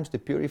hard times to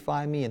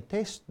purify me and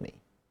test me.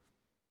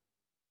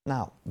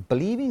 Now,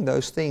 believing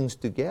those things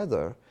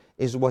together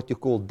is what you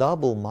call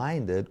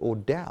double-minded or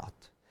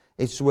doubt.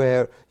 It's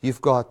where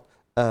you've got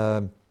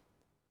a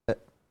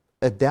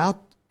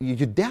doubt,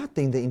 you're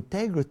doubting the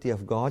integrity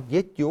of God,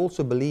 yet you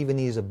also believe in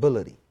His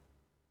ability.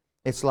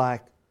 It's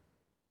like,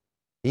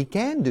 He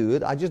can do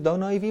it, I just don't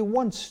know if He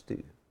wants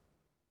to.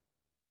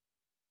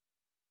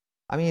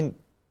 I mean,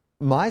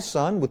 my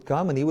son would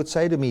come and he would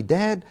say to me,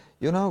 Dad,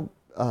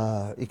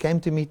 he came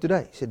to me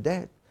today. He said,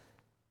 Dad,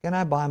 can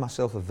I buy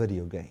myself a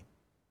video game?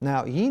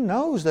 Now, he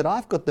knows that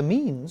I've got the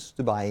means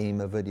to buy him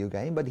a video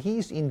game, but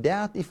he's in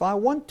doubt if I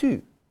want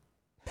to.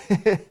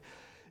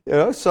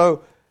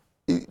 So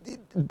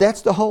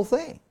that's the whole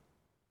thing.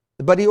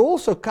 But he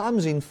also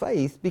comes in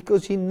faith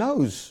because he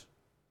knows.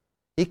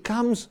 He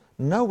comes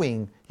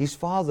knowing his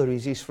father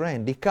is his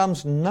friend. He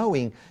comes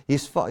knowing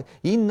his father.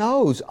 He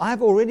knows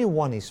I've already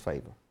won his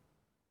favor.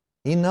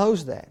 He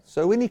knows that.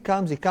 So when he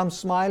comes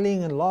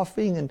smiling and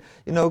laughing and,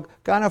 he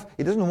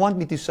doesn't want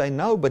me to say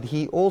no, but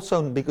he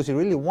also, because he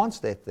really wants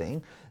that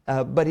thing,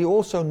 but he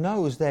also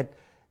knows that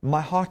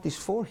my heart is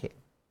for him.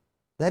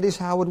 That is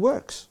how it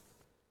works.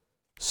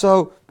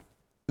 So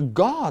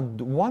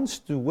God wants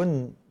to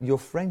win your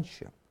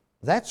friendship.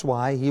 That's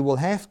why He will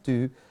have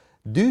to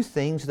do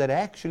things that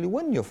actually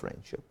win your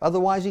friendship.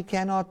 Otherwise, you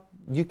cannot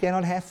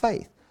have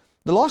faith.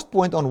 The last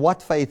point on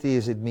what faith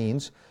is, it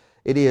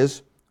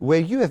is where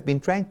you have been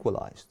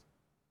tranquilized.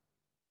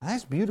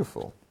 That's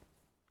beautiful.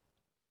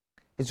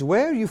 It's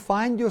where you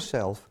find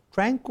yourself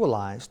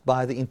tranquilized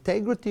by the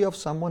integrity of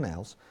someone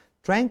else,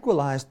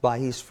 tranquilized by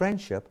his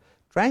friendship,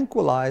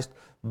 tranquilized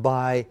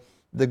by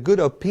the good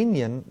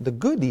opinion, the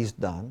good he's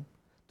done,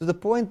 to the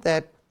point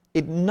that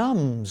it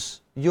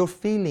numbs your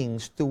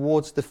feelings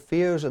towards the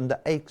fears and the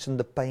aches and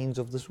the pains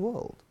of this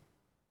world.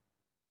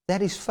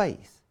 That is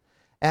faith.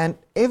 And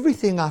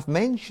everything I've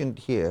mentioned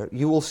here,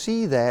 you will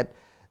see that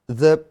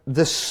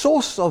the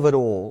source of it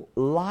all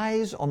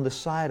lies on the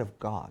side of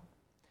God.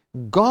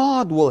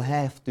 God will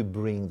have to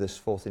bring this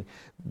forth.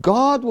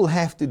 God will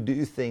have to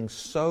do things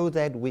so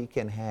that we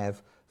can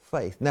have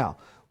faith. Now,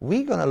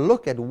 we're going to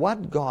look at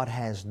what God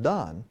has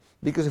done,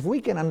 because if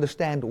we can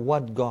understand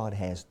what God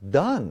has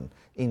done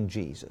in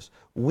Jesus,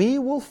 we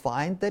will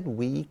find that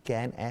we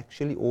can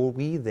actually, or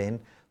we then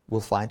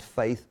will find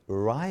faith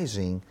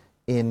rising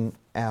in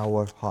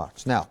our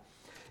hearts. Now,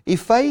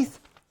 if faith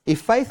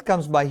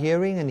comes by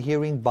hearing and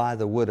hearing by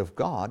the Word of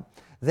God,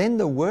 then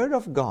the Word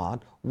of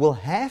God will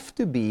have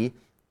to be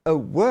a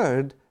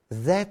Word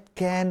that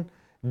can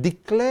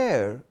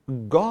declare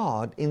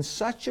God in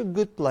such a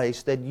good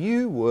place that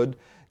you would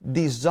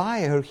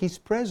desire His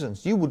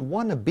presence. You would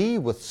want to be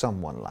with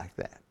someone like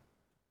that.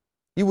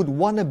 You would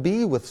want to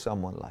be with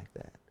someone like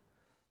that.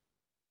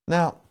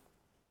 Now,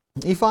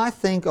 if I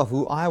think of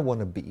who I want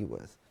to be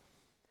with,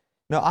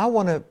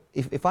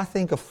 if I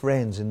think of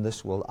friends in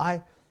this world,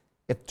 I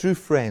have true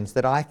friends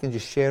that I can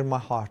just share my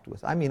heart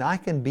with. I mean, I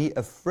can be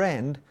a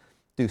friend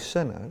to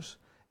sinners,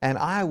 and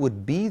I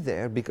would be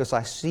there because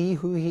I see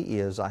who he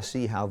is. I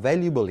see how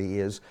valuable he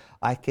is.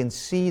 I can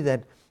see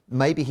that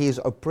maybe he is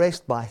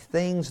oppressed by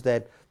things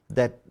that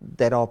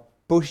are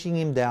pushing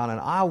him down,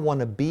 and I want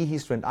to be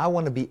his friend. I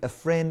want to be a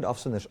friend of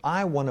sinners.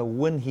 I want to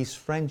win his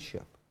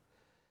friendship.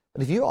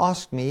 But if you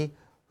ask me,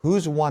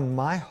 who's won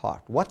my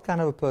heart? What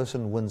kind of a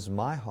person wins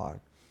my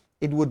heart?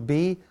 It would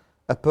be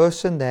a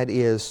person that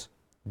is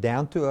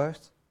down to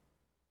earth,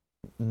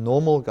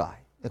 normal guy.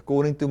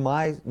 According to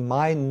my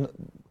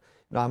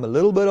I'm a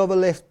little bit of a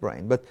left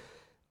brain, but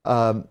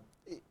a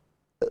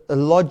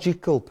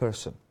logical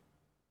person.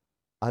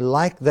 I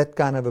like that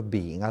kind of a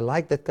being. I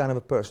like that kind of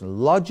a person.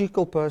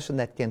 Logical person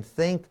that can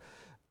think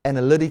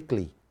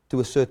analytically to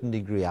a certain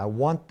degree. I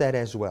want that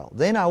as well.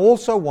 Then I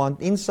also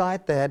want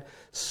inside that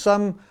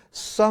some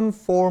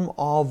form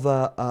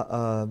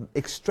of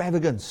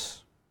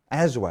extravagance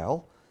as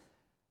well.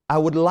 I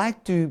would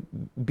like to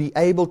be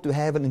able to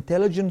have an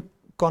intelligent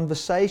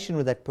conversation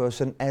with that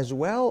person, as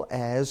well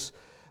as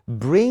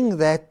bring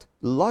that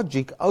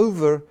logic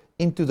over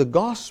into the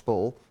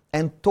gospel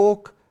and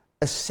talk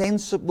a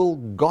sensible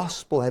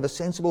gospel, have a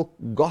sensible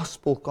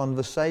gospel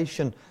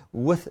conversation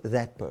with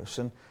that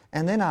person,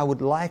 And then I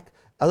would like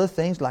other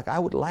things, like I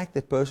would like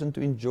that person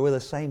to enjoy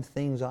the same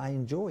things I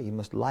enjoy. He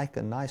must like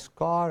a nice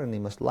car, and he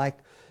must like,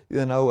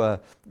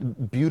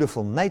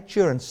 beautiful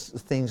nature and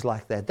things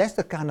like that. That's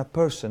the kind of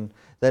person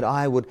that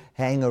I would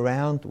hang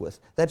around with.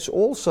 That's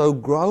also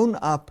grown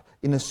up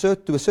to a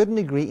certain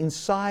degree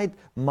inside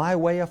my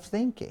way of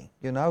thinking.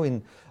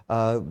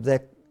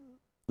 That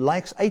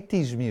likes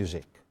 80s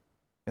music.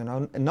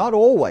 Not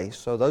always.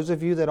 So those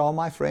of you that are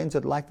my friends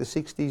that like the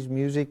 60s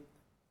music,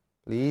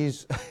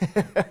 please,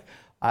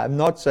 I'm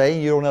not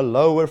saying you're on a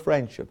lower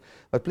friendship,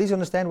 but please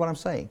understand what I'm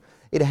saying.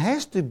 It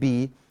has to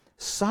be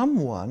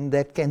someone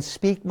that can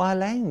speak my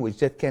language,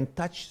 that can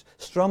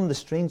strum the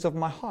strings of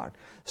my heart.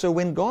 So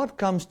when God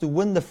comes to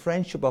win the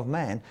friendship of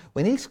man,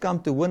 when He's come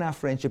to win our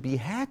friendship, He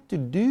had to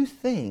do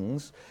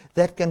things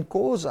that can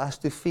cause us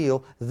to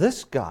feel,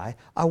 this guy,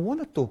 I want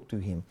to talk to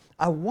him.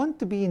 I want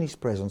to be in his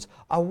presence.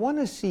 I want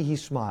to see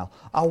his smile.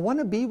 I want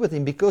to be with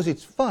him because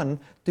it's fun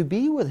to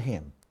be with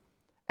him.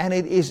 And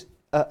it is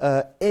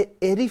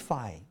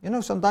edifying.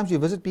 Sometimes you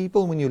visit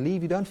people and when you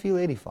leave, you don't feel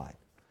edified.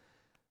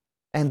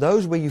 And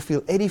those where you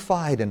feel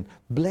edified and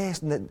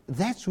blessed,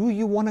 that's who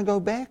you want to go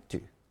back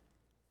to.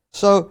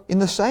 So in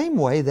the same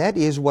way, that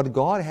is what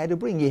God had to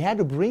bring. He had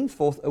to bring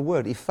forth a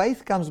word. If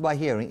faith comes by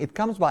hearing, it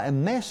comes by a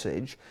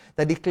message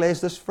that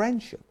declares this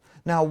friendship.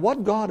 Now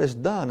what God has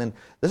done, and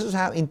this is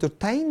how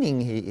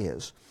entertaining He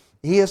is,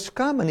 He has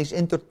come and He's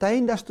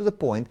entertained us to the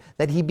point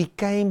that He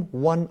became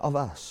one of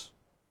us.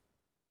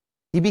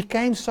 He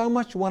became so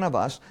much one of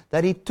us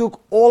that He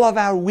took all of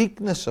our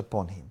weakness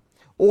upon Him,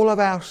 all of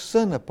our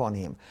sin upon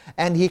Him.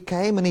 And He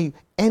came and He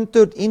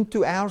entered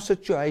into our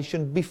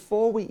situation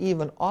before we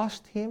even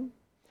asked Him,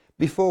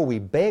 before we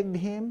begged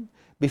Him,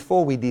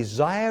 before we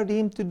desired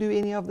Him to do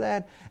any of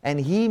that. And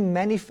He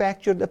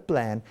manufactured a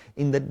plan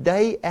in the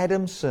day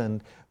Adam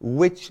sinned,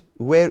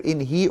 wherein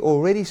He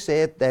already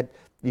said that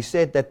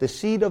the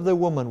seed of the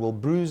woman will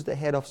bruise the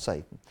head of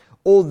Satan.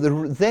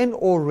 Then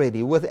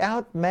already,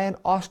 without man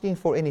asking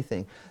for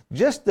anything,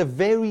 just the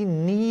very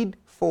need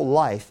for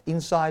life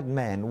inside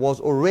man was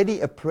already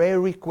a prayer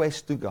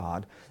request to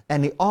God,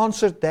 and He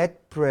answered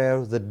that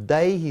prayer the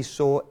day He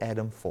saw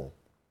Adam fall.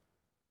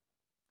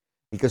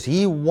 Because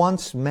He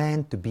wants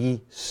man to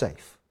be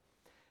safe.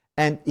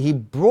 And He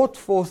brought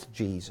forth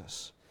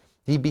Jesus.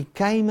 He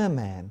became a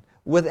man.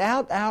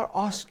 Without our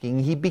asking,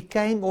 He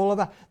became all of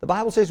us. The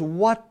Bible says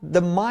what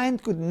the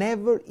mind could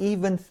never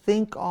even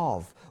think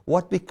of,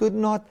 what we could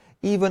not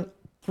even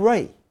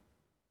pray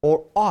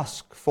or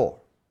ask for,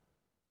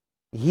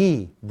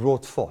 He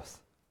brought forth.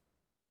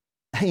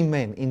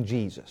 Amen, in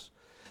Jesus.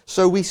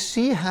 So we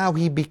see how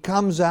He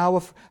becomes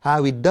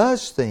how He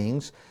does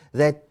things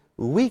that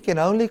we can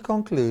only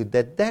conclude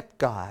that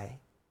guy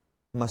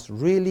must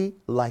really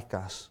like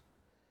us.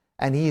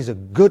 And he is a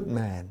good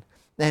man.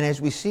 And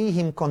as we see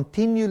him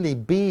continually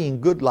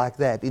being good like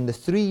that, in the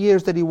 3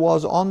 years that he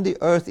was on the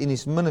earth in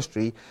his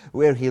ministry,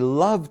 where he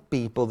loved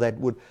people that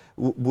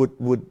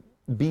would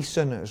be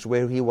sinners,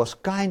 where he was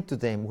kind to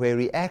them, where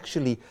he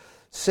actually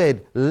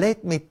said,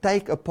 let me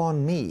take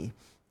upon me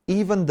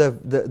even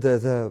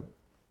the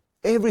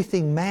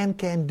everything man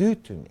can do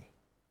to me.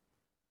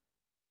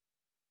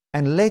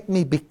 And let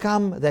me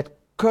become that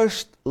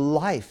cursed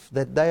life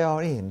that they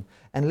are in.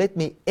 And let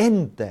me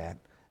end that.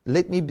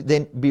 Let me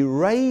then be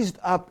raised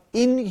up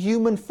in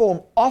human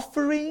form,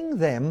 offering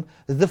them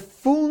the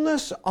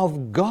fullness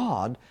of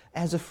God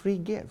as a free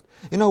gift.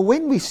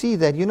 When we see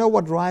that, you know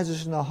what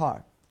rises in our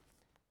heart?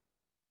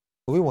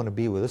 We want to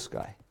be with this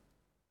guy.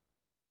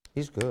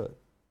 He's good.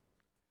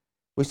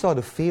 We start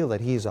to feel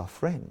that He is our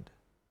friend.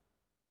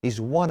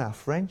 He's won our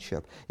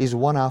friendship. He's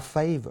won our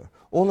favor.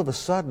 All of a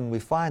sudden we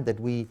find that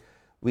we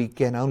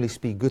can only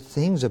speak good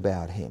things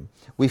about Him.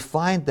 We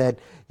find that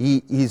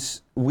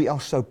we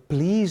are so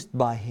pleased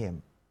by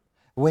Him.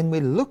 When we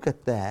look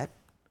at that,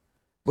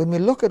 when we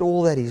look at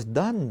all that He's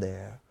done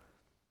there,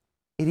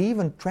 it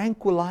even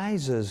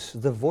tranquilizes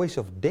the voice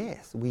of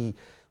death. We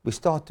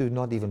start to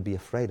not even be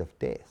afraid of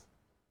death.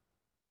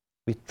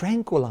 We're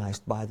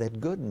tranquilized by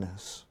that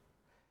goodness.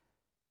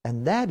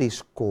 And that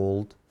is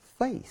called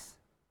faith.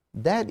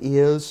 That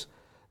is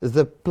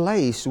the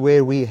place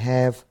where we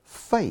have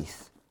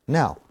faith.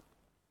 Now,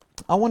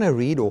 I want to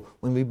read, or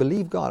when we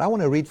believe God, I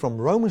want to read from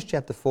Romans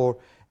chapter 4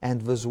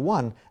 and verse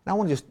 1. And I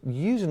want to just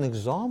use an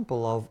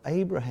example of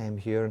Abraham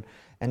here.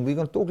 And we're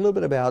going to talk a little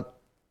bit about,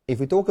 if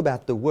we talk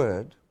about the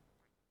Word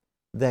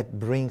that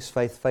brings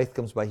faith, faith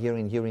comes by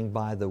hearing, hearing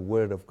by the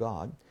Word of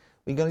God.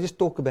 We're going to just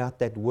talk about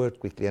that word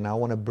quickly. And I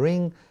want to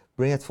bring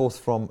it forth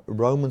from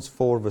Romans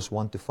 4 verse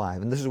 1 to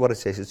 5. And this is what it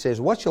says. It says,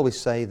 what shall we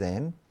say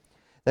then?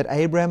 That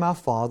Abraham our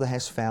father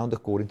has found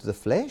according to the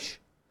flesh?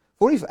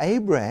 For if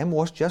Abraham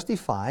was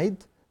justified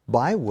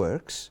by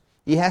works,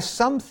 he has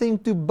something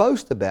to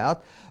boast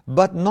about,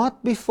 but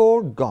not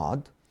before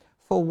God.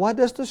 For what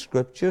does the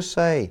Scripture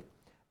say?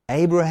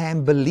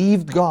 Abraham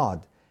believed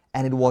God,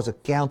 and it was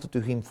accounted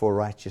to him for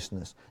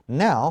righteousness.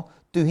 Now,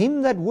 to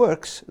him that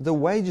works, the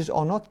wages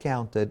are not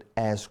counted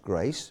as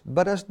grace,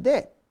 but as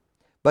debt.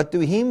 But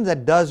to him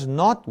that does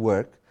not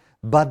work,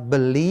 but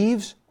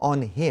believes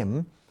on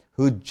Him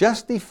who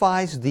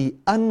justifies the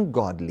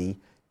ungodly,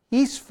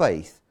 his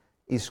faith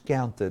is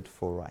counted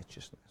for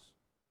righteousness.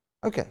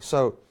 Okay,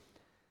 so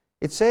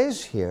it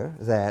says here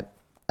that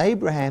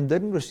Abraham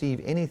didn't receive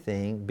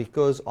anything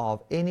because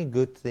of any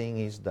good thing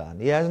he's done.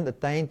 He hasn't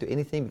attained to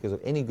anything because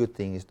of any good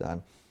thing he's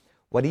done.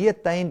 What he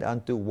attained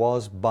unto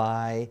was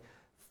by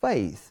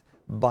faith,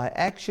 by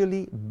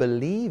actually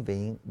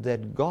believing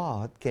that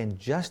God can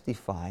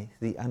justify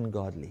the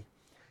ungodly.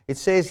 It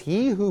says,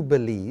 he who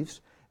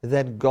believes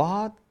that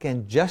God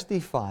can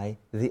justify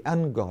the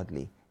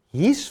ungodly,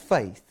 his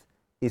faith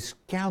is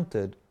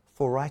counted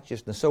for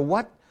righteousness. So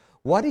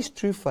what is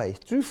true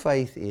faith? True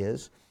faith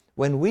is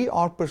when we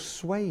are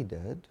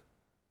persuaded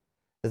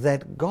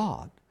that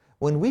God,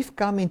 when we've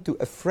come into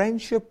a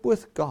friendship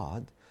with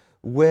God,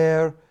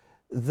 where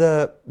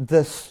the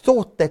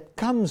thought that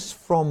comes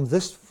from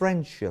this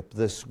friendship,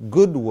 this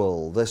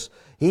goodwill, this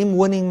Him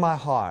winning my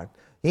heart,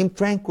 Him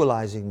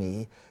tranquilizing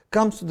me,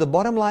 comes to the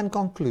bottom line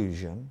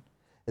conclusion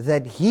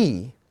that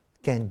He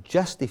can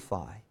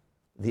justify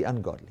the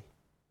ungodly.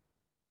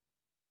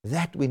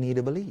 That we need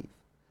to believe.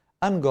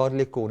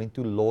 Ungodly according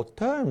to law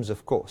terms,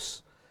 of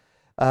course.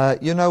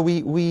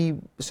 We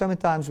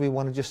sometimes we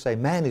want to just say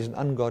man is an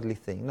ungodly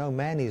thing. No,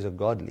 man is a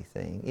godly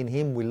thing. In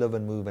Him we live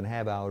and move and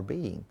have our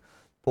being,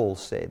 Paul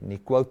said. And he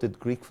quoted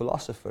Greek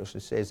philosophers who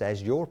says,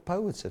 as your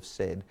poets have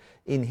said,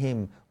 in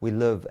Him we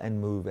live and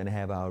move and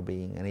have our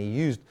being. And he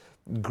used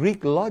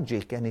Greek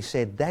logic and he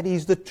said, that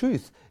is the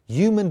truth.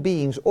 Human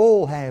beings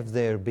all have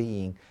their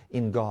being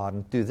in God.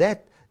 And to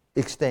that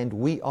extent,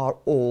 we are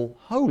all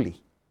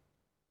holy.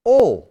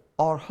 All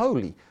are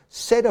holy,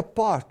 set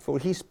apart for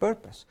His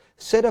purpose,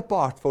 set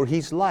apart for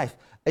His life.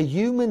 A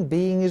human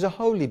being is a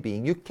holy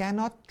being. You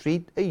cannot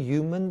treat a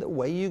human the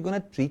way you're going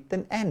to treat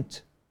an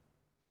ant.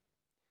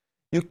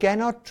 You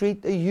cannot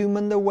treat a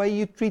human the way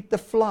you treat the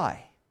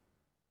fly.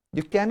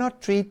 You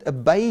cannot treat a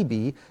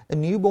baby, a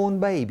newborn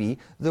baby,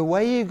 the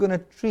way you're going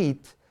to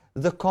treat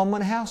the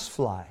common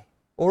housefly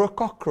or a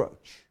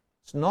cockroach.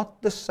 It's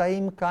not the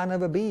same kind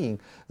of a being.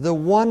 The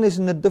one is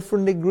in a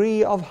different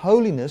degree of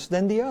holiness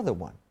than the other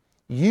one.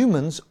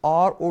 Humans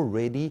are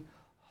already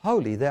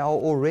holy. They are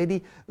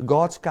already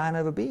God's kind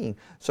of a being.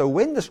 So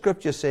when the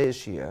scripture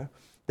says here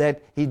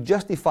that He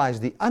justifies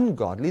the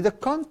ungodly, the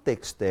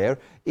context there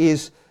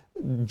is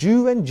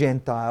Jew and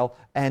Gentile,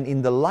 and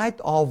in the light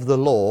of the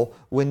law,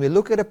 when we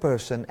look at a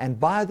person and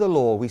by the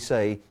law we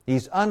say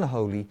he's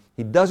unholy,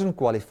 he doesn't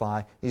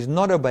qualify, he's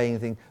not obeying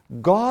anything,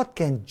 God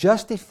can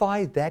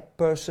justify that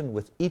person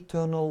with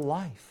eternal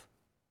life.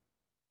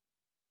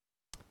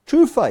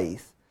 True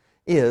faith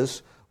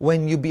is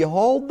when you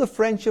behold the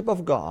friendship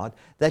of God,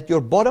 that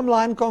your bottom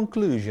line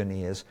conclusion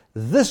is,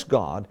 this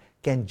God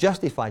can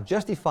justify.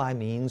 Justify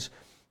means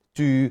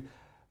to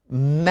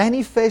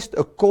manifest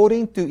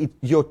according to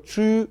your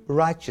true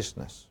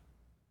righteousness.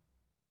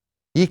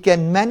 He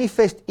can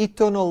manifest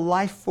eternal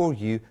life for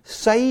you,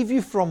 save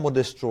you from what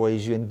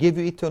destroys you, and give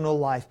you eternal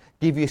life,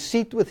 give you a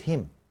seat with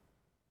Him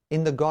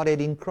in the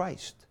Godhead in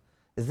Christ.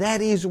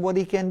 That is what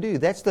He can do.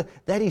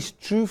 That is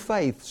true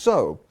faith.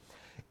 So,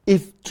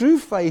 if true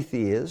faith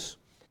is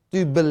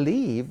to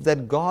believe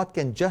that God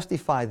can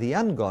justify the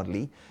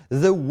ungodly,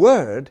 the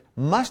Word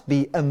must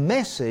be a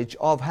message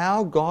of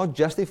how God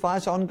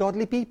justifies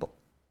ungodly people.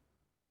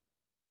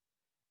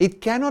 It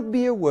cannot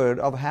be a word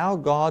of how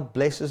God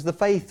blesses the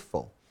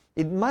faithful.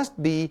 It must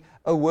be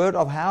a word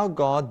of how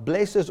God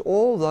blesses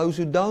all those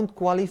who don't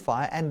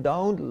qualify and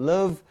don't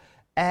live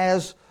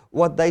as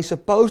what they're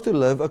supposed to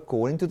live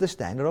according to the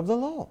standard of the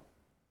law.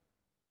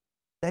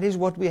 That is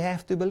what we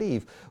have to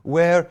believe,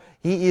 where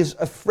He is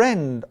a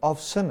friend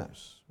of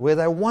sinners, where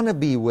they want to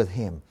be with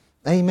Him.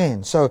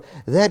 Amen. So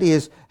that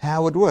is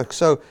how it works.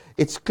 So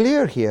it's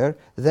clear here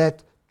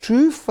that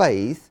true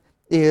faith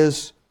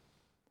is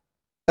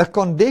a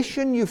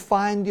condition you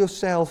find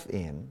yourself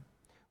in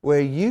where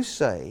you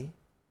say,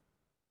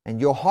 and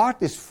your heart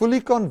is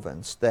fully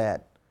convinced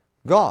that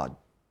God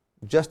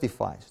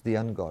justifies the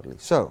ungodly.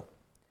 So,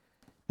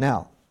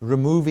 now,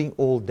 removing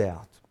all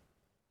doubt.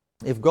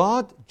 If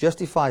God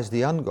justifies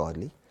the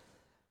ungodly,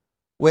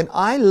 when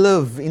I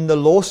live in the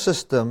law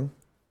system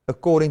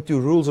according to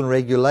rules and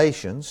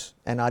regulations,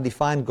 and I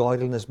define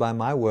godliness by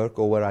my work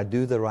or where I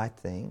do the right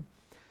thing,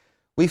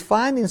 we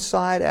find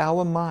inside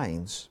our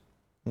minds,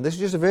 and this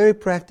is just a very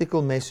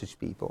practical message,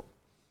 people,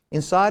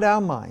 inside our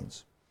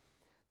minds,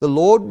 the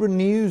Lord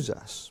renews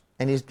us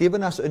and He's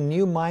given us a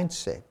new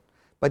mindset.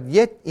 But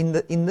yet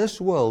in this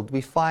world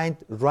we find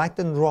right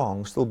and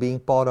wrong still being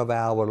part of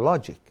our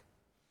logic.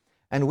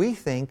 And we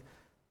think,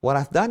 what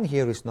I've done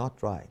here is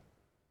not right.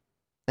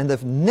 And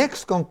the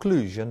next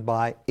conclusion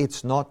by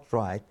it's not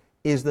right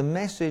is the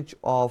message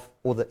of,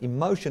 or the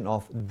emotion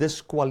of,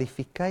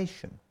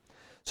 disqualification.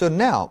 So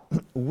now,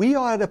 we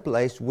are at a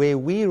place where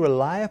we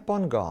rely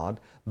upon God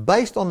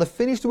based on the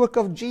finished work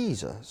of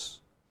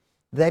Jesus,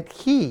 that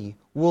He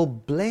will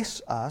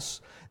bless us,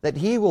 that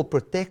He will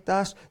protect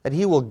us, that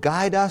He will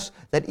guide us,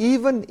 that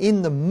even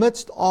in the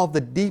midst of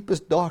the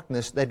deepest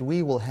darkness that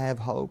we will have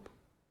hope,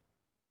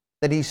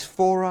 that He's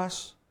for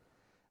us,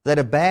 that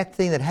a bad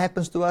thing that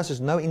happens to us is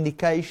no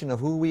indication of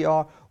who we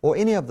are or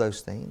any of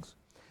those things.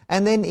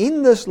 And then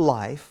in this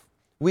life,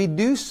 we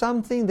do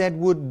something that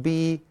would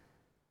be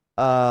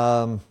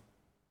wrong.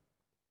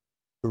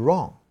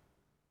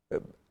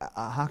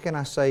 How can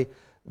I say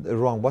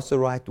wrong? What's the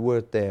right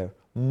word there?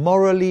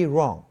 Morally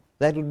wrong.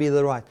 That would be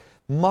the right.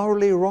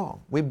 Morally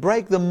wrong. We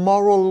break the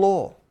moral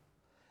law.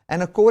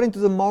 And according to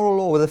the moral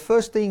law, the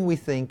first thing we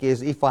think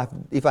is, if I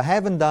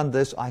haven't done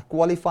this, I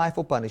qualify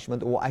for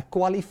punishment, or I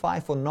qualify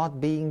for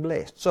not being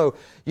blessed. So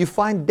you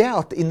find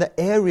doubt in the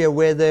area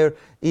where there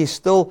is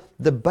still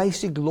the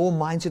basic law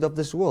mindset of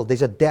this world.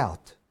 There's a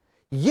doubt.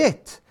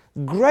 Yet,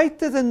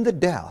 greater than the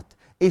doubt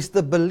is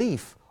the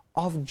belief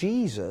of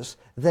Jesus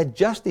that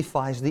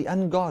justifies the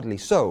ungodly.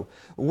 So,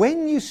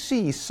 when you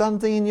see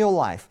something in your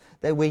life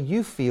that where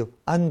you feel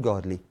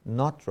ungodly,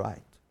 not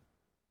right.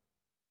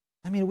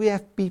 I mean, we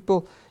have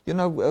people,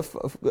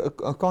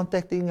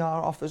 contacting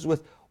our office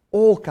with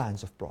all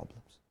kinds of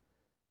problems.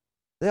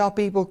 There are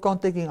people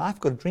contacting, I've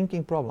got a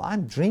drinking problem.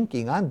 I'm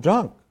drinking, I'm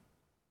drunk.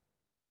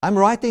 I'm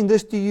writing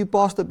this to you,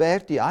 Pastor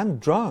Bertie, I'm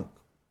drunk.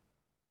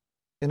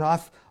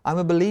 I'm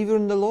a believer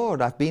in the Lord.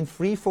 I've been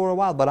free for a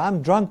while, but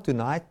I'm drunk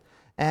tonight,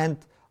 and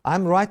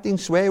I'm writing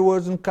swear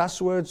words and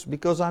cuss words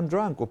because I'm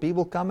drunk. Or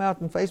people come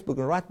out on Facebook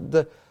and write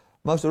the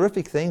most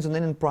horrific things, and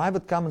then in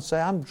private come and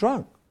say, I'm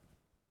drunk.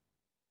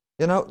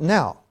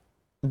 Now,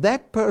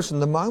 that person,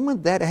 the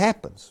moment that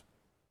happens,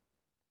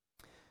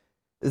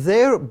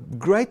 their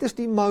greatest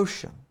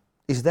emotion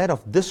is that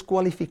of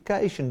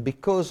disqualification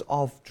because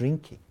of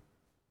drinking.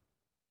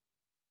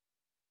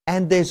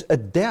 And there's a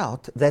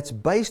doubt that's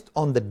based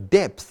on the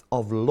depth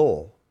of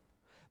law.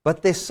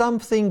 But there's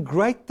something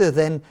greater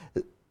than,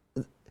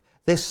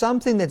 there's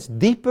something that's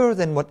deeper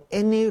than what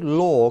any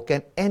law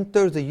can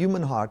enter the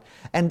human heart.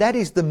 And that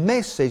is the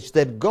message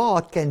that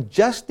God can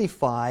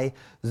justify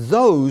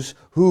those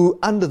who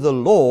under the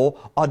law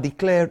are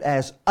declared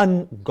as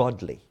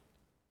ungodly.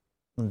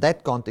 In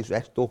that context, we're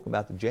actually talking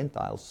about the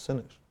Gentiles,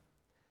 sinners.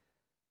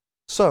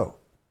 So,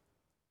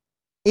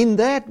 in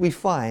that we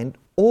find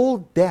all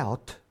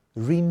doubt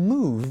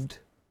removed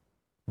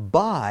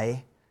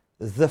by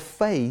the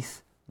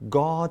faith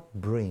God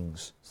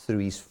brings through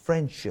His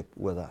friendship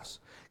with us.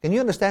 Can you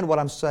understand what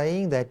I'm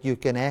saying? That you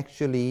can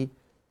actually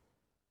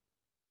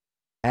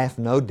have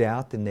no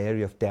doubt in the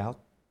area of doubt?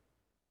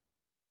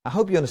 I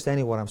hope you're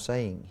understanding what I'm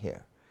saying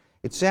here.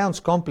 It sounds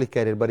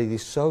complicated, but it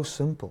is so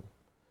simple.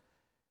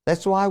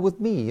 That's why with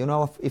me,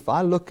 if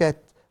I look at,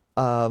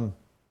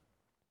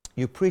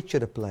 you preach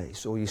at a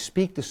place, or you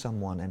speak to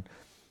someone,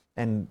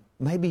 and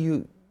maybe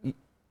you,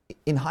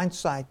 in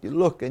hindsight, you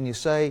look and you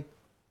say,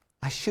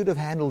 I should have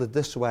handled it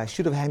this way, I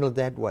should have handled it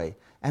that way.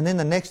 And then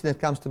the next thing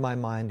that comes to my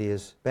mind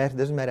is, it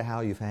doesn't matter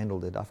how you've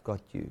handled it, I've got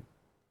you.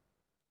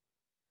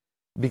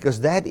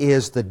 Because that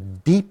is the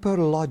deeper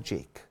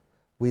logic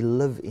we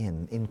live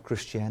in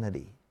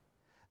Christianity.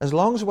 As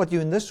long as what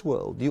you're in this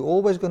world, you're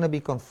always going to be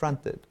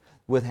confronted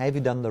with, have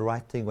you done the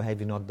right thing or have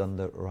you not done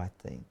the right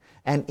thing?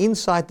 And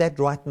inside that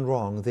right and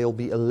wrong, there'll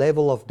be a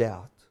level of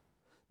doubt.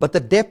 But the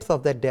depth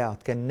of that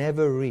doubt can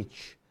never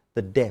reach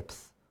the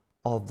depth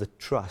of the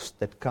trust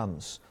that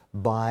comes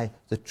by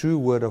the true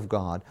Word of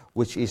God,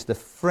 which is the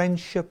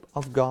friendship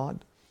of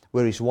God,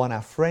 where He's won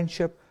our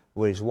friendship,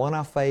 where He's won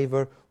our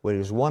favor, where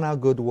He's won our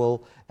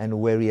goodwill,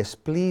 and where He has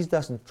pleased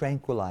us and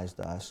tranquilized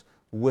us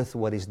with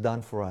what He's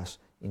done for us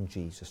in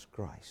Jesus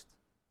Christ.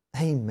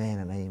 Amen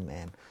and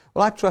amen.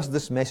 Well, I trust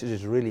this message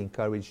has really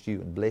encouraged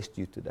you and blessed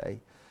you today.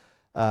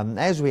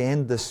 As we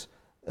end this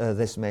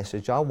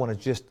message, I want to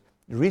just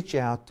reach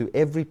out to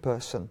every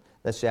person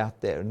that's out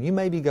there. And you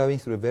may be going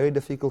through a very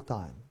difficult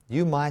time.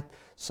 You might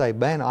say,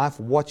 man, I've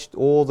watched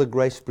all the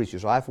grace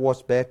preachers. I've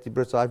watched Bertie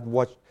Brits. I've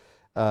watched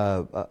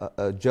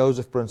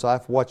Joseph Prince.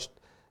 I've watched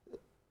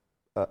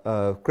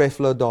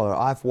Creflo Dollar.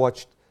 I've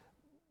watched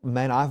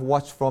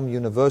from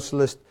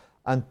Universalist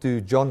unto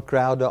John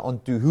Crowder,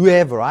 unto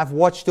whoever. I've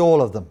watched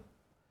all of them.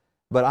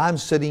 But I'm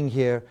sitting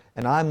here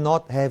and I'm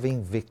not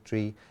having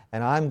victory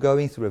and I'm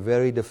going through a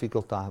very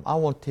difficult time. I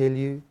want to tell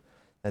you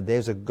that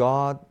there's a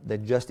God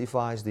that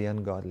justifies the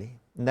ungodly.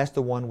 And that's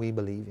the one we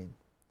believe in.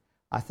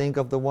 I think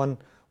of the one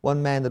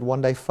man that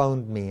one day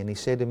phoned me and he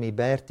said to me,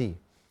 Bertie,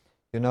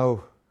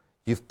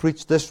 you've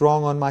preached this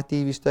wrong on my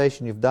TV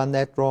station, you've done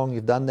that wrong,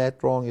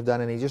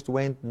 and he just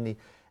went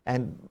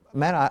and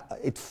man,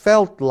 it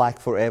felt like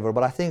forever,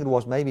 but I think it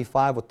was maybe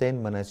 5 or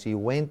 10 minutes. He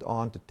went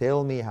on to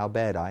tell me how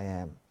bad I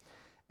am.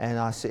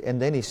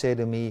 And then he said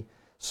to me,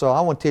 so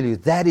I want to tell you,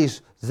 that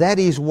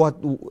is what,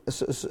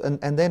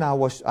 and then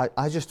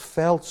I just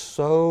felt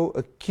so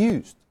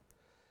accused.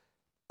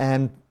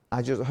 And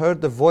I just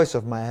heard the voice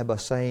of my Abba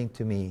saying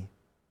to me,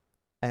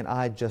 and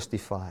I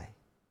justify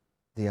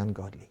the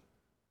ungodly.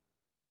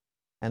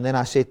 And then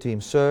I said to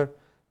him, sir,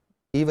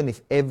 even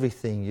if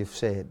everything you've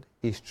said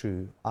is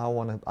true, I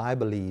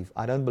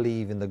don't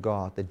believe in the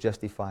God that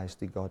justifies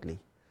the godly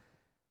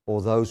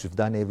or those who've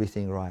done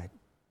everything right.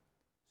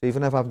 So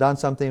even if I've done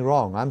something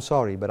wrong, I'm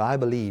sorry, but I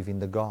believe in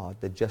the God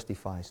that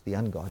justifies the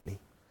ungodly.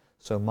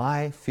 So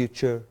my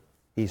future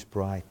is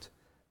bright.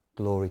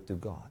 Glory to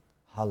God.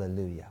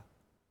 Hallelujah.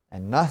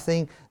 And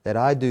nothing that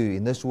I do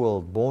in this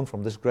world, born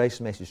from this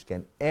grace message,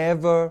 can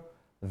ever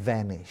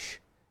vanish.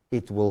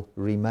 It will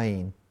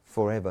remain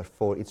forever,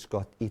 for it's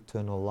got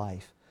eternal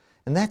life.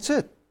 And that's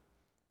it.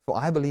 For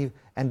I believe,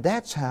 and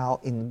that's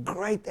how in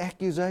great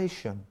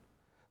accusation,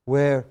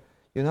 where,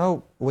 you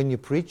know, when you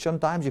preach,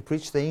 sometimes you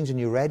preach things and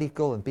you're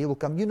radical and people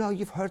come, you know,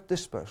 you've hurt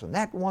this person.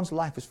 That one's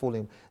life is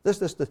falling.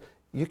 This.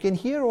 You can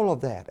hear all of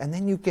that. And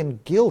then you can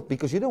guilt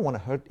because you don't want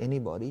to hurt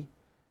anybody.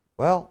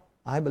 Well,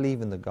 I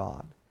believe in the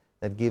God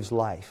that gives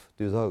life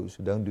to those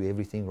who don't do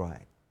everything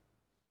right.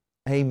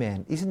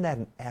 Amen. Isn't that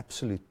an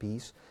absolute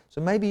peace?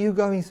 So maybe you're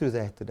going through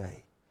that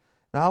today.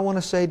 Now I want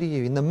to say to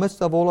you, in the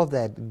midst of all of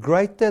that,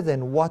 greater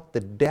than what the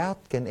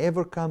doubt can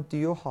ever come to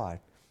your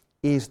heart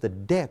is the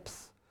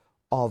depth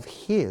of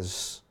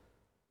His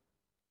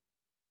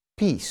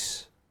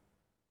peace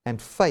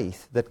and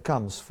faith that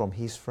comes from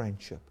His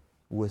friendship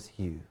with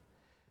you.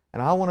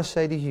 And I want to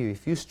say to you,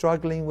 if you're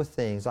struggling with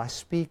things, I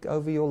speak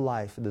over your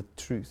life the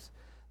truth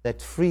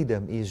that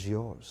freedom is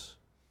yours.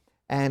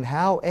 And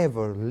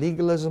however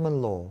legalism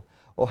and law,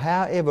 or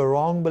however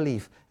wrong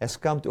belief has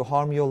come to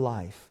harm your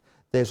life,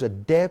 there's a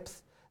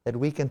depth that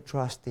we can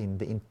trust in,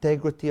 the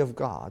integrity of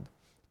God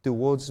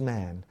towards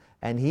man,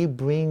 and He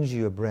brings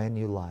you a brand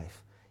new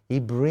life. He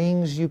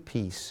brings you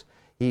peace.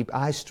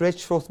 I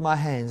stretch forth my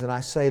hands and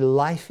I say,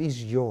 life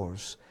is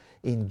yours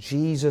in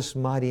Jesus'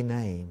 mighty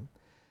name.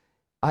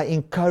 I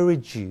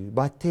encourage you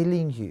by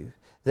telling you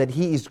that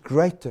He is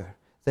greater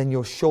than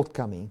your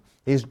shortcoming.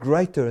 He is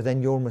greater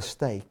than your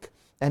mistake.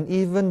 And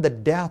even the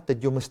doubt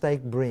that your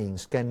mistake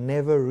brings can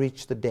never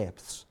reach the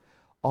depths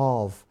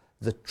of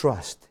the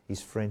trust His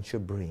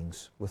friendship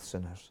brings with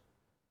sinners.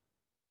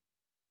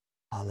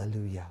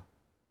 Hallelujah.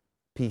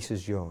 Peace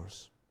is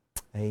yours.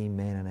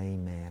 Amen and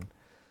amen.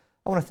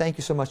 I want to thank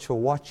you so much for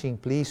watching.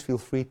 Please feel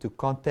free to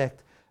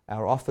contact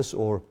our office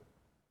or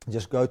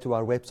just go to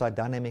our website,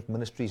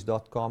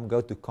 dynamicministries.com.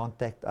 Go to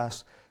contact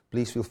us.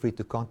 Please feel free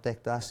to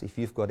contact us if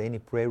you've got any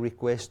prayer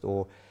request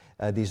or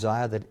a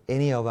desire that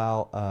any of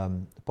our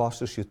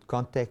pastors should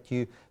contact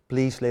you.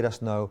 Please let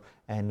us know,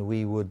 and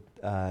we would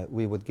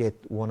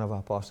get one of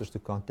our pastors to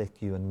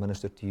contact you and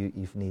minister to you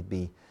if need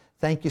be.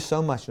 Thank you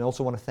so much, and I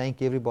also want to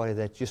thank everybody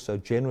that's just so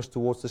generous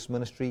towards this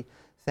ministry.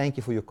 Thank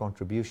you for your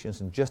contributions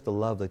and just the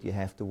love that you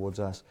have towards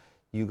us.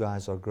 You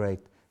guys are great.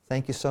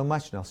 Thank you so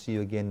much, and I'll see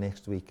you again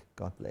next week.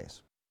 God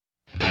bless.